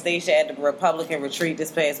that were stationed at the Republican retreat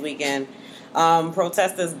this past weekend,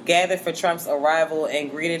 protesters gathered for Trump's arrival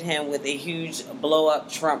and greeted him with a huge blow-up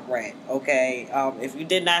Trump rant, okay? If you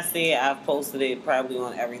did not see it, I've posted it probably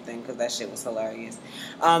on everything because that shit was hilarious.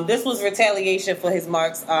 This was retaliation for his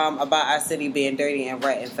marks about our city being dirty and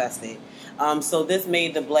rat-infested. So this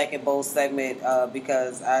made the Black and Bold segment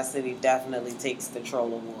because our city definitely takes the troll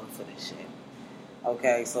award for this shit.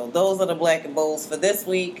 Okay, so those are the Black and Bolds for this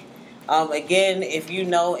week. Again, if you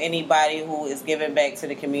know anybody who is giving back to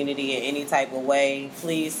the community in any type of way,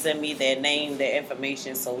 please send me their name, their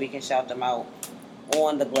information, so we can shout them out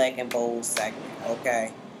on the Black and Bold segment,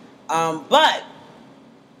 okay? But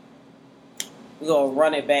we're going to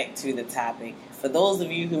run it back to the topic. For those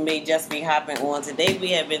of you who may just be hopping on, today we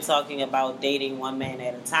have been talking about dating one man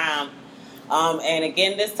at a time. And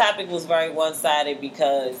again, this topic was very one-sided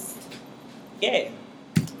because, yeah,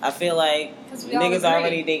 I feel like niggas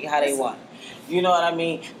already date how they want. You know what I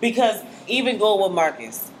mean? Because even go with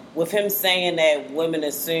Marcus, with him saying that women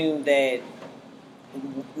assume that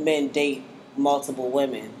men date multiple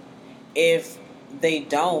women. If they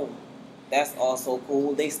don't, that's also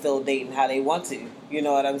cool. They still dating how they want to. You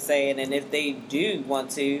know what I'm saying? And if they do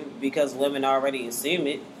want to, because women already assume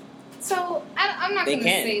it. So I'm not going to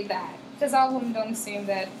say that because all women don't assume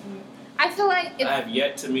that. I feel like I have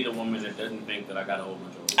yet to meet a woman that doesn't think that I got a whole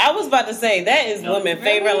bunch of hoes. I was about to say that is women's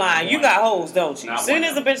favorite line. You got hoes, don't you? Not As soon one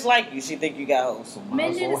as a bitch like you, she think you got hoes. So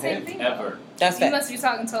men do the same thing. Ever. That's You fact. must be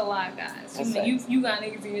talking to a lot of guys. You got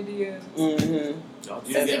niggas in your DMs. Mm-hmm. Y'all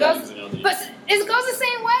do But get it niggas in your DMs. goes the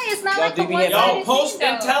same way. It's not Y'all like do a be one-sided having- Y'all post thing,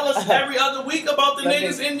 and though. tell us every other week about the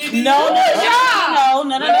niggas in your DMs. No.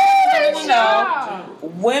 You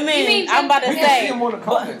Women, mean I'm about to We can see say, him on the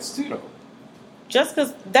comments too, though. just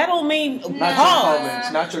because that don't mean Not your huh.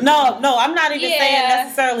 comments, not your No, comments. no, I'm not even Yeah. saying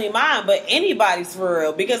necessarily mine, but anybody's for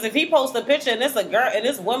real. Because if he posts a picture and it's a girl and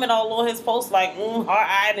it's women all on his post like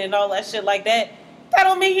hard-eyed and all that shit like that, that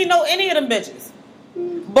don't mean he know any of them bitches.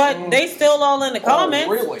 But they still all in the comments.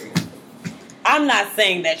 Oh, really? I'm not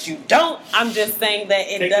saying that you don't. I'm just saying that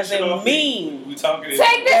it Take this shit doesn't off me. mean. We talking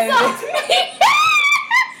Take this off me.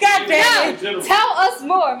 God damn it. No, tell us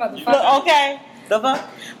more, motherfucker. Look, okay. The fuck?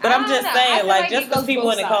 But I I'm don't just know. I saying, feel like, like just it because goes people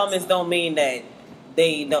both in the sides. comments don't mean that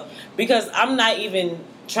they don't. Because I'm not even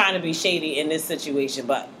trying to be shady in this situation,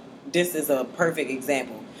 but this is a perfect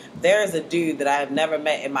example. There is a dude that I have never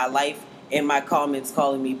met in my life in my comments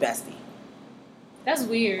calling me bestie. That's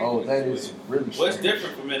weird. Oh, that is really What's strange.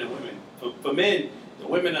 different for men and women? For men, the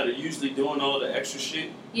women that are usually doing all the extra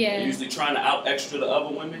shit, Yeah. are usually trying to out extra the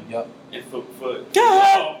other women. Yep. And for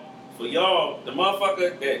Yeah. y'all, the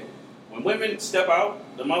motherfucker that when women step out,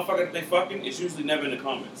 the motherfucker that they fucking is usually never in the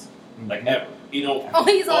comments, like ever. He don't. Oh,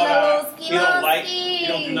 he's on that little ski. He don't like. He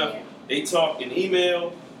don't do nothing. They talk in email. You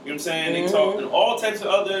know what I'm saying? They talk in all types of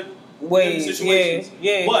other Ways, situations.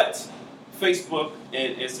 yeah. But Facebook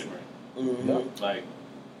and Instagram, Mhm. like,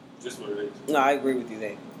 just what it is. No, I agree with you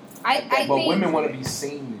there. I But think women want to be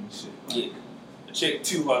seen and shit. Yeah. A chick,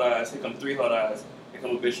 2 hot eyes. Here come 3 hot eyes. Here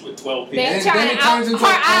come a bitch with 12 They're people. And trying then to it turns into a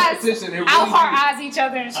out-heart eyes. competition. It really out hard is. eyes each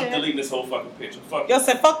other and I'm shit. deleting this whole fucking picture. Fuck Yo it.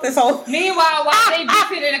 said, fuck this whole. Meanwhile, while they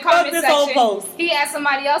beefing in the comment this whole section, post. he at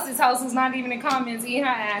somebody else's house who's not even in comments eating her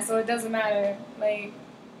ass, so it doesn't matter. Like,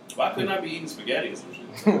 Why couldn't I be eating spaghetti or some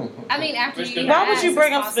shit? I mean, after you eat her Why would ass, you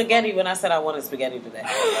bring it's up possible. spaghetti when I said I wanted spaghetti today?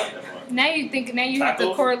 Now you have to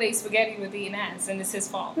Tacos? correlate spaghetti with eating ass, and it's his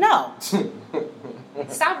fault. No.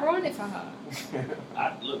 Stop ruining it for her.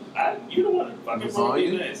 You don't want to fucking Lasagna? ruin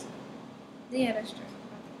eating ass. Yeah, that's true.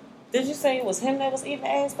 Did you say it was him that was eating the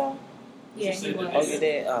ass though? Yeah, She he said was. that Oh, you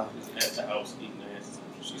did? Oh. He's at the house eating ass.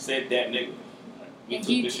 She said that nigga. We And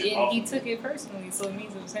took this shit off. he took it personally, so it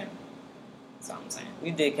means it was him. That's all I'm saying.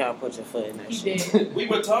 You did kind of put your foot in that He shit. did. We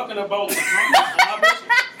were talking about the comments.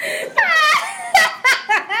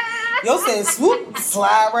 Yo said swoop,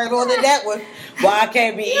 slide right onto that one. Why I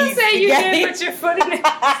can't be eating You say you spaghetti? did put your foot in it. He did,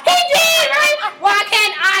 right? Why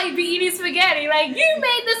can't I be eating spaghetti? Like, you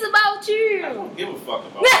made this about I you. don't give a fuck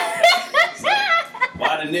about that.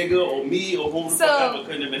 Why the nigga or me or who the So, fuck ever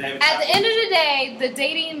couldn't have been having At the time. end of the day, the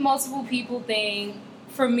dating multiple people thing,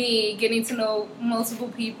 for me, getting to know multiple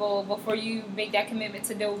people before you make that commitment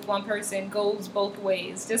to know one person goes both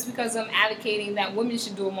ways. Just because I'm advocating that women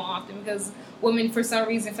should do it more often, because women, for some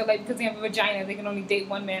reason, feel like because they have a vagina, they can only date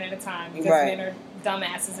one man at a time. Because Right. men are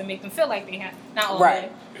dumbasses and make them feel like they have. Not all Right.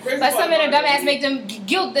 men. The crazy But part some men are about dumbass, it make them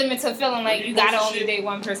guilt them into feeling like When you you gotta post only shit, date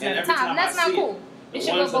one person and at a every time. time That's I not see cool. The It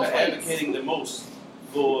should go ones that both are ways. advocating the most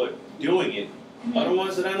for doing it are the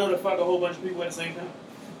ones that I know that fuck a whole bunch of people at the same time.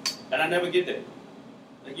 And I never get that.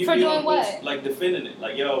 Like, you For be on doing posts, what? Like defending it.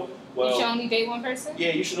 Like, yo, You should well, only date one person? yeah,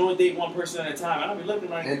 you should only date one person at a time. And I be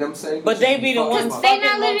looking like, And them saying, But they be the ones They fucking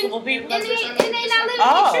not living, multiple people. and they not living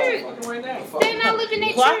Oh. their truth. fucking right now. They're not living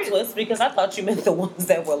their Plot truth. twist, because I thought you meant the ones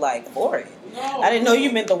that were like for it. No. I didn't know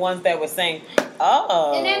you meant the ones that were saying,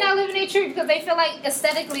 oh. And they're not living their truth because they feel like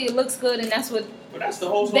aesthetically it looks good and that's what But that's the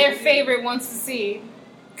whole their thing. favorite wants to see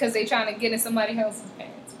because they're trying to get in somebody else's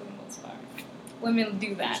pants for the most part. Women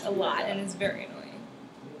do that a lot and it's very annoying.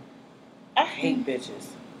 I hate bitches.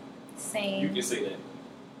 You Same. can say that.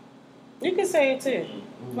 You can say it too.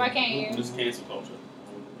 Why can't you? Just cancel culture.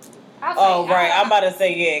 I'll Oh, fight- right. I'm about to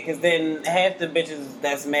say yeah, because then half the bitches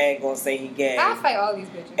that's mad gonna say he gay. I'll fight all these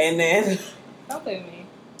bitches. And then, Don't play with me.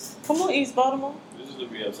 come on, East Baltimore. This is gonna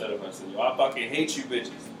be upset if I say, yo, I fucking hate you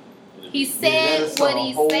bitches. He that said is what a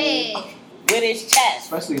he whole- said. With his chest.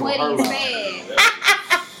 especially on What her he line.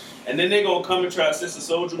 said. And then they gonna come and try Sister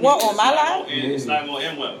Soldier. What, on my live? It's not gonna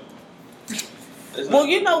end well. It's Well, not-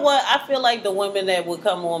 you know what? I feel like the women that would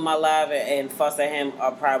come on my live and fuss at him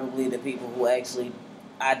are probably the people who actually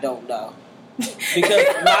I don't know. Because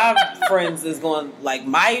my friends is going like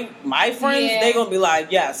my friends, Yeah. they gonna be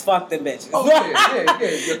like, yes, fuck them bitches. Oh, yeah.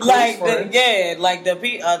 Your close like friends. like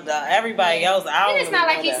the everybody else. I don't And it's not really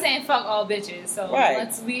like know he's that. saying fuck all bitches. So Right.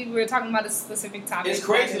 we're talking about a specific topic. It's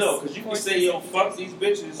crazy That though, is because you can for say, yo, specific fuck things.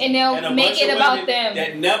 these bitches. And they'll a make bunch it of about women them.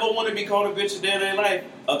 That never want to be called a bitch a day in their life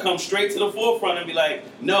come straight to the forefront and be like,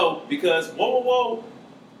 no, because, whoa.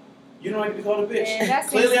 You don't like to be called a bitch. Yeah, that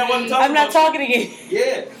Clearly, seems I to wasn't be- talking I'm not about talking again. you.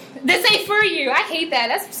 Yeah. This ain't for you. I hate that.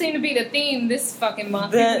 That seemed to be the theme this fucking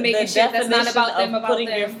month. The People making shit that's not definition about them, of about putting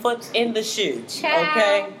your them. foot in the shoe. Child.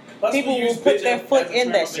 Okay. Plus, People we will use put bitch their as foot a in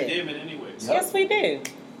term that of shit. endearment anyway. So, Yes, we do.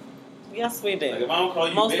 Yes, we do. like, if I don't call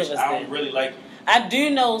you Most bitch, of us I don't do. really like you. I do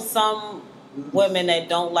know some women that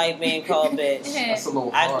don't like being called bitch. That's a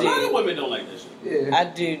little I hard. A lot of do. women don't like that shit. Yeah. I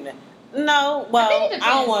do. No, well, I think it I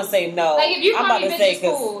don't depends. want to say no. Like if you I'm call about me to bitch, say it's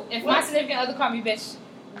cool. If my What? significant other call me bitch,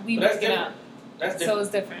 we But that's break it different. up. That's So different.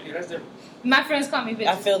 it's different. Yeah, that's different. My friends call me bitch.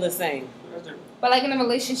 I feel the same. That's different. But like in a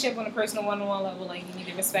relationship on a personal one-on-one level, like you need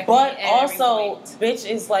to respect But me at every also, point. bitch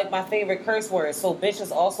is like my favorite curse word. So bitch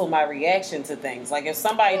is also my reaction to things. Like if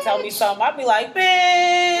somebody tell me something, I'd be like,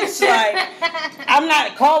 bitch. Like I'm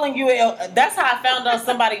not calling you. That's how I found out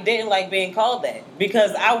somebody didn't like being called that,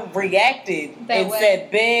 because I reacted That and way.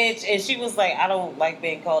 said bitch, and she was like, I don't like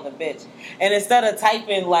being called a bitch. And instead of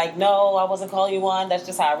typing like, no, I wasn't calling you one. That's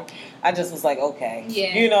just how I just was like, okay,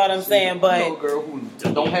 Yeah. you know what I'm saying. I know But a girl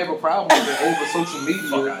who don't have a problem with it over social Fuck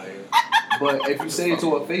media, out of here. but if you say it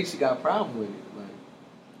to her face, she got a problem with it. Like,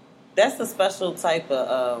 that's a special type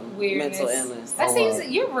of Weirdness. mental illness. That Oh, seems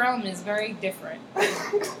your realm is very different.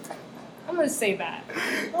 I'm gonna say that.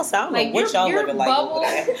 Also, I don't Like, know what your- y'all your living like bubble over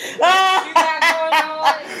there. you got going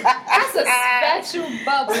on. That's a special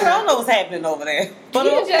bubble. I don't know what's happening over there, but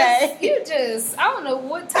okay. you just, I don't know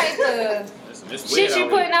what type of Listen, it's shit weird you out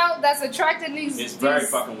putting here. out that's attracting these, It's very these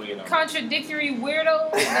fucking weird out here. contradictory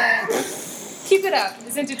weirdos. But keep it up.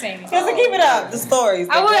 It's entertaining. Just to keep it up, the stories.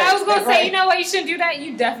 I was gonna they're say, great. you know what, you shouldn't do that.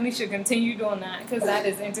 You definitely should continue doing that because that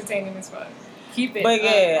is entertaining as fuck. Keep it. But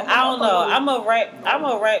yeah, up. I don't know. I'm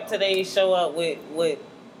a wrap today's show up with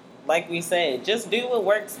like we said, just do what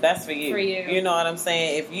works best for you. For you. You know what I'm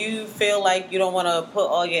saying? If you feel like you don't want to put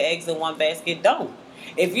all your eggs in one basket, don't.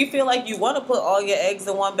 If you feel like you want to put all your eggs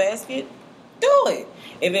in one basket, do it.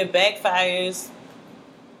 If it backfires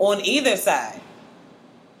on either side,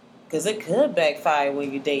 because it could backfire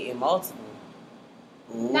when you're dating multiple.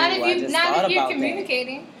 Ooh, not I if just not thought if you're about that.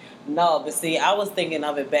 communicating. No, but see, I was thinking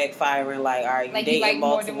of it backfiring. Like, all right, you Like you dating like more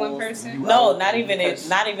multiple. than one person. No, not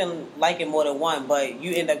even liking more than one, but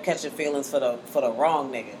you end up catching feelings for the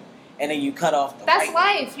wrong nigga, and then you cut off the That's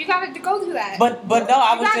right. life. You gotta go through that. But no,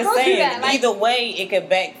 I was gotta just go through saying. that, like- Either way, it could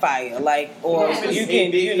backfire. Like, or Yeah. you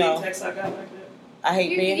can, you know. Text I got like that. I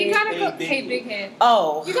hate being you here. gotta go. Big Hey, head. big head.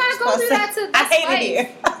 Oh, You gotta go through that too. I That's hate life. it here.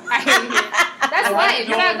 I hate it. That's I like life. You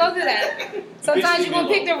doing- gotta go through that. Sometimes you're gonna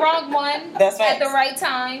pick the wrong one That's at the facts. right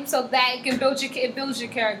time, so that can build it builds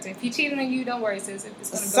your character. If he cheating on you, don't worry, sis.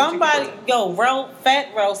 It's gonna build Somebody, your Fat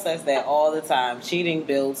Ro says that all the time. Cheating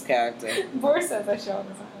builds character. character. Boris says that shit all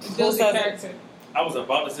the time. It Who builds your says it? character. I was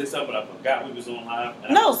about to say something, but I forgot we was on live.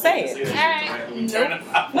 and No, I was say supposed it. to that All right. when we turn it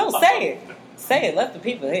off. No, say it. Say it. Let the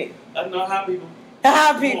people hear. I know how people.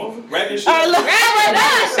 Hi, people. Regular shit. All right, look.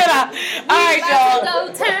 Shut up. All right, y'all.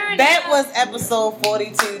 Go turn That up. was episode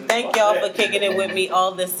 42. Thank y'all for kicking it with me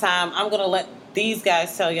all this time. I'm gonna let these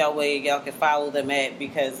guys tell y'all where y'all can follow them at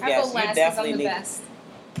because I yes, go you last because I'm definitely the need. best.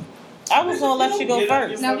 I was gonna let you go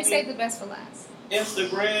first. No, we saved the best for last.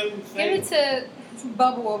 Instagram. Give it to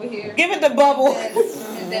Bubble over here. Give it to Bubble.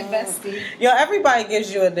 That bestie. Yo, everybody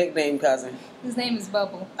gives you a nickname, cousin. His name is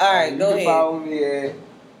Bubble. All right, You go can ahead. follow me at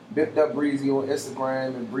Bipped Up Breezy on Instagram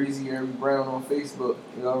and Breezy Harry Brown on Facebook.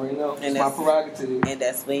 You already know. And It's my that's- prerogative. And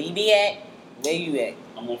that's where you be at. Where you at?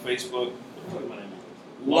 I'm on Facebook. What my name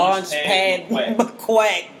is? Launchpad Quack.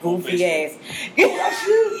 Quack, goofy ass. Yeah.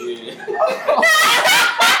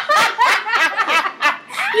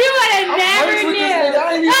 You would have never friends with knew. this nigga.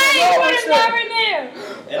 I ain't even Hey, know you would that have never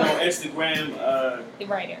knew. And on Instagram, The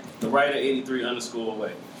writer. the writer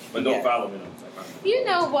 83_away. But don't Yeah. follow me though. You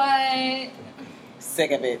know what?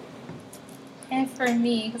 Sick of it. And for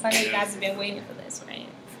me, because I know you guys have been waiting for this, right?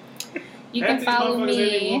 You Half can these follow motherfuckers ain't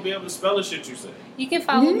even gonna me. be able to spell the shit you say. You can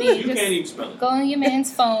follow me. You can't even spell it. Go on your man's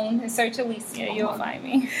phone and search Alicia. You'll find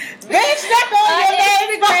me. Bitch, that's on your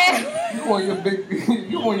name. Instagram. You on your big,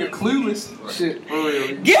 you on your clueless shit for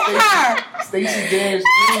real. Get her. Stacey Dash,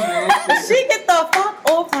 man. She get the fuck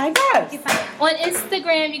off my gosh. On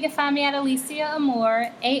Instagram, you can find me at Alicia Amor,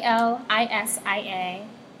 ALISIA,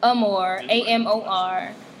 Amor,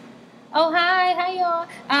 AMOR. Oh, hi y'all.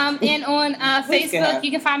 And on Please go Facebook, ahead.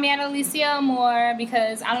 you can find me at Alicia Amor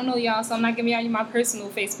because I don't know y'all, so I'm not giving y'all my personal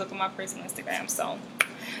Facebook or my personal Instagram. So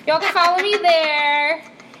y'all can follow me there.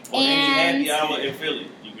 Or any And happy hour in Philly,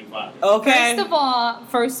 you can find it. Okay.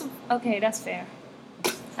 okay, that's fair.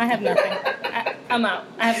 I have nothing. I'm out.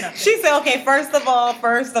 I have nothing. She said, okay, first of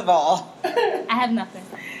all. I have nothing.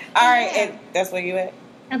 All right, and that's where you at?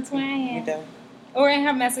 That's where I You am. done? Or I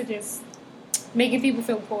have messages making people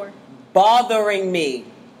feel poor. Bothering me.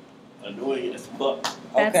 Annoying as fuck.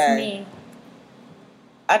 That's Okay. me.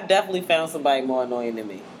 I definitely found somebody more annoying than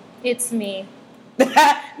me. It's me.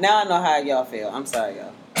 Now I know how y'all feel. I'm sorry,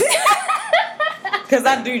 y'all. Because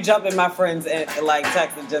I do jump in my friends and like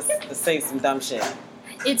text and just to say some dumb shit.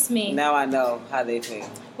 It's me. Now I know how they feel.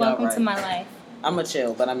 Welcome Y'all to right. my life. I'm a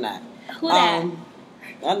chill, but I'm not. Who that?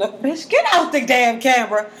 I know, bitch, get out the damn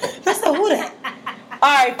camera. That's the who that. All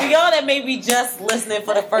right, for y'all that may be just listening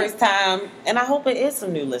for the first time, and I hope it is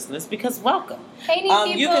some new listeners because welcome. Hey, new people.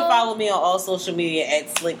 You can follow me on all social media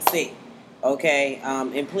at Slick C. Okay,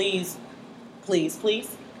 and please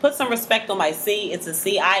put some respect on my C. It's a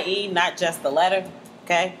CIE, not just the letter.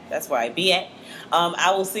 Okay, that's where I be at.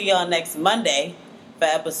 I will see y'all next Monday for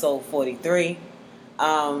episode 43.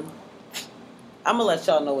 I'm gonna let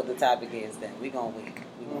y'all know what the topic is. Then we gonna wait.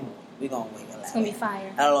 We gonna wait. It's gonna be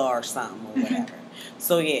fire. L or something or whatever.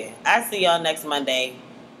 So yeah, I see y'all next Monday.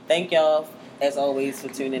 Thank y'all as always for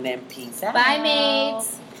tuning in. Peace out. Bye,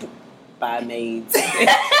 mates. Bye, mates.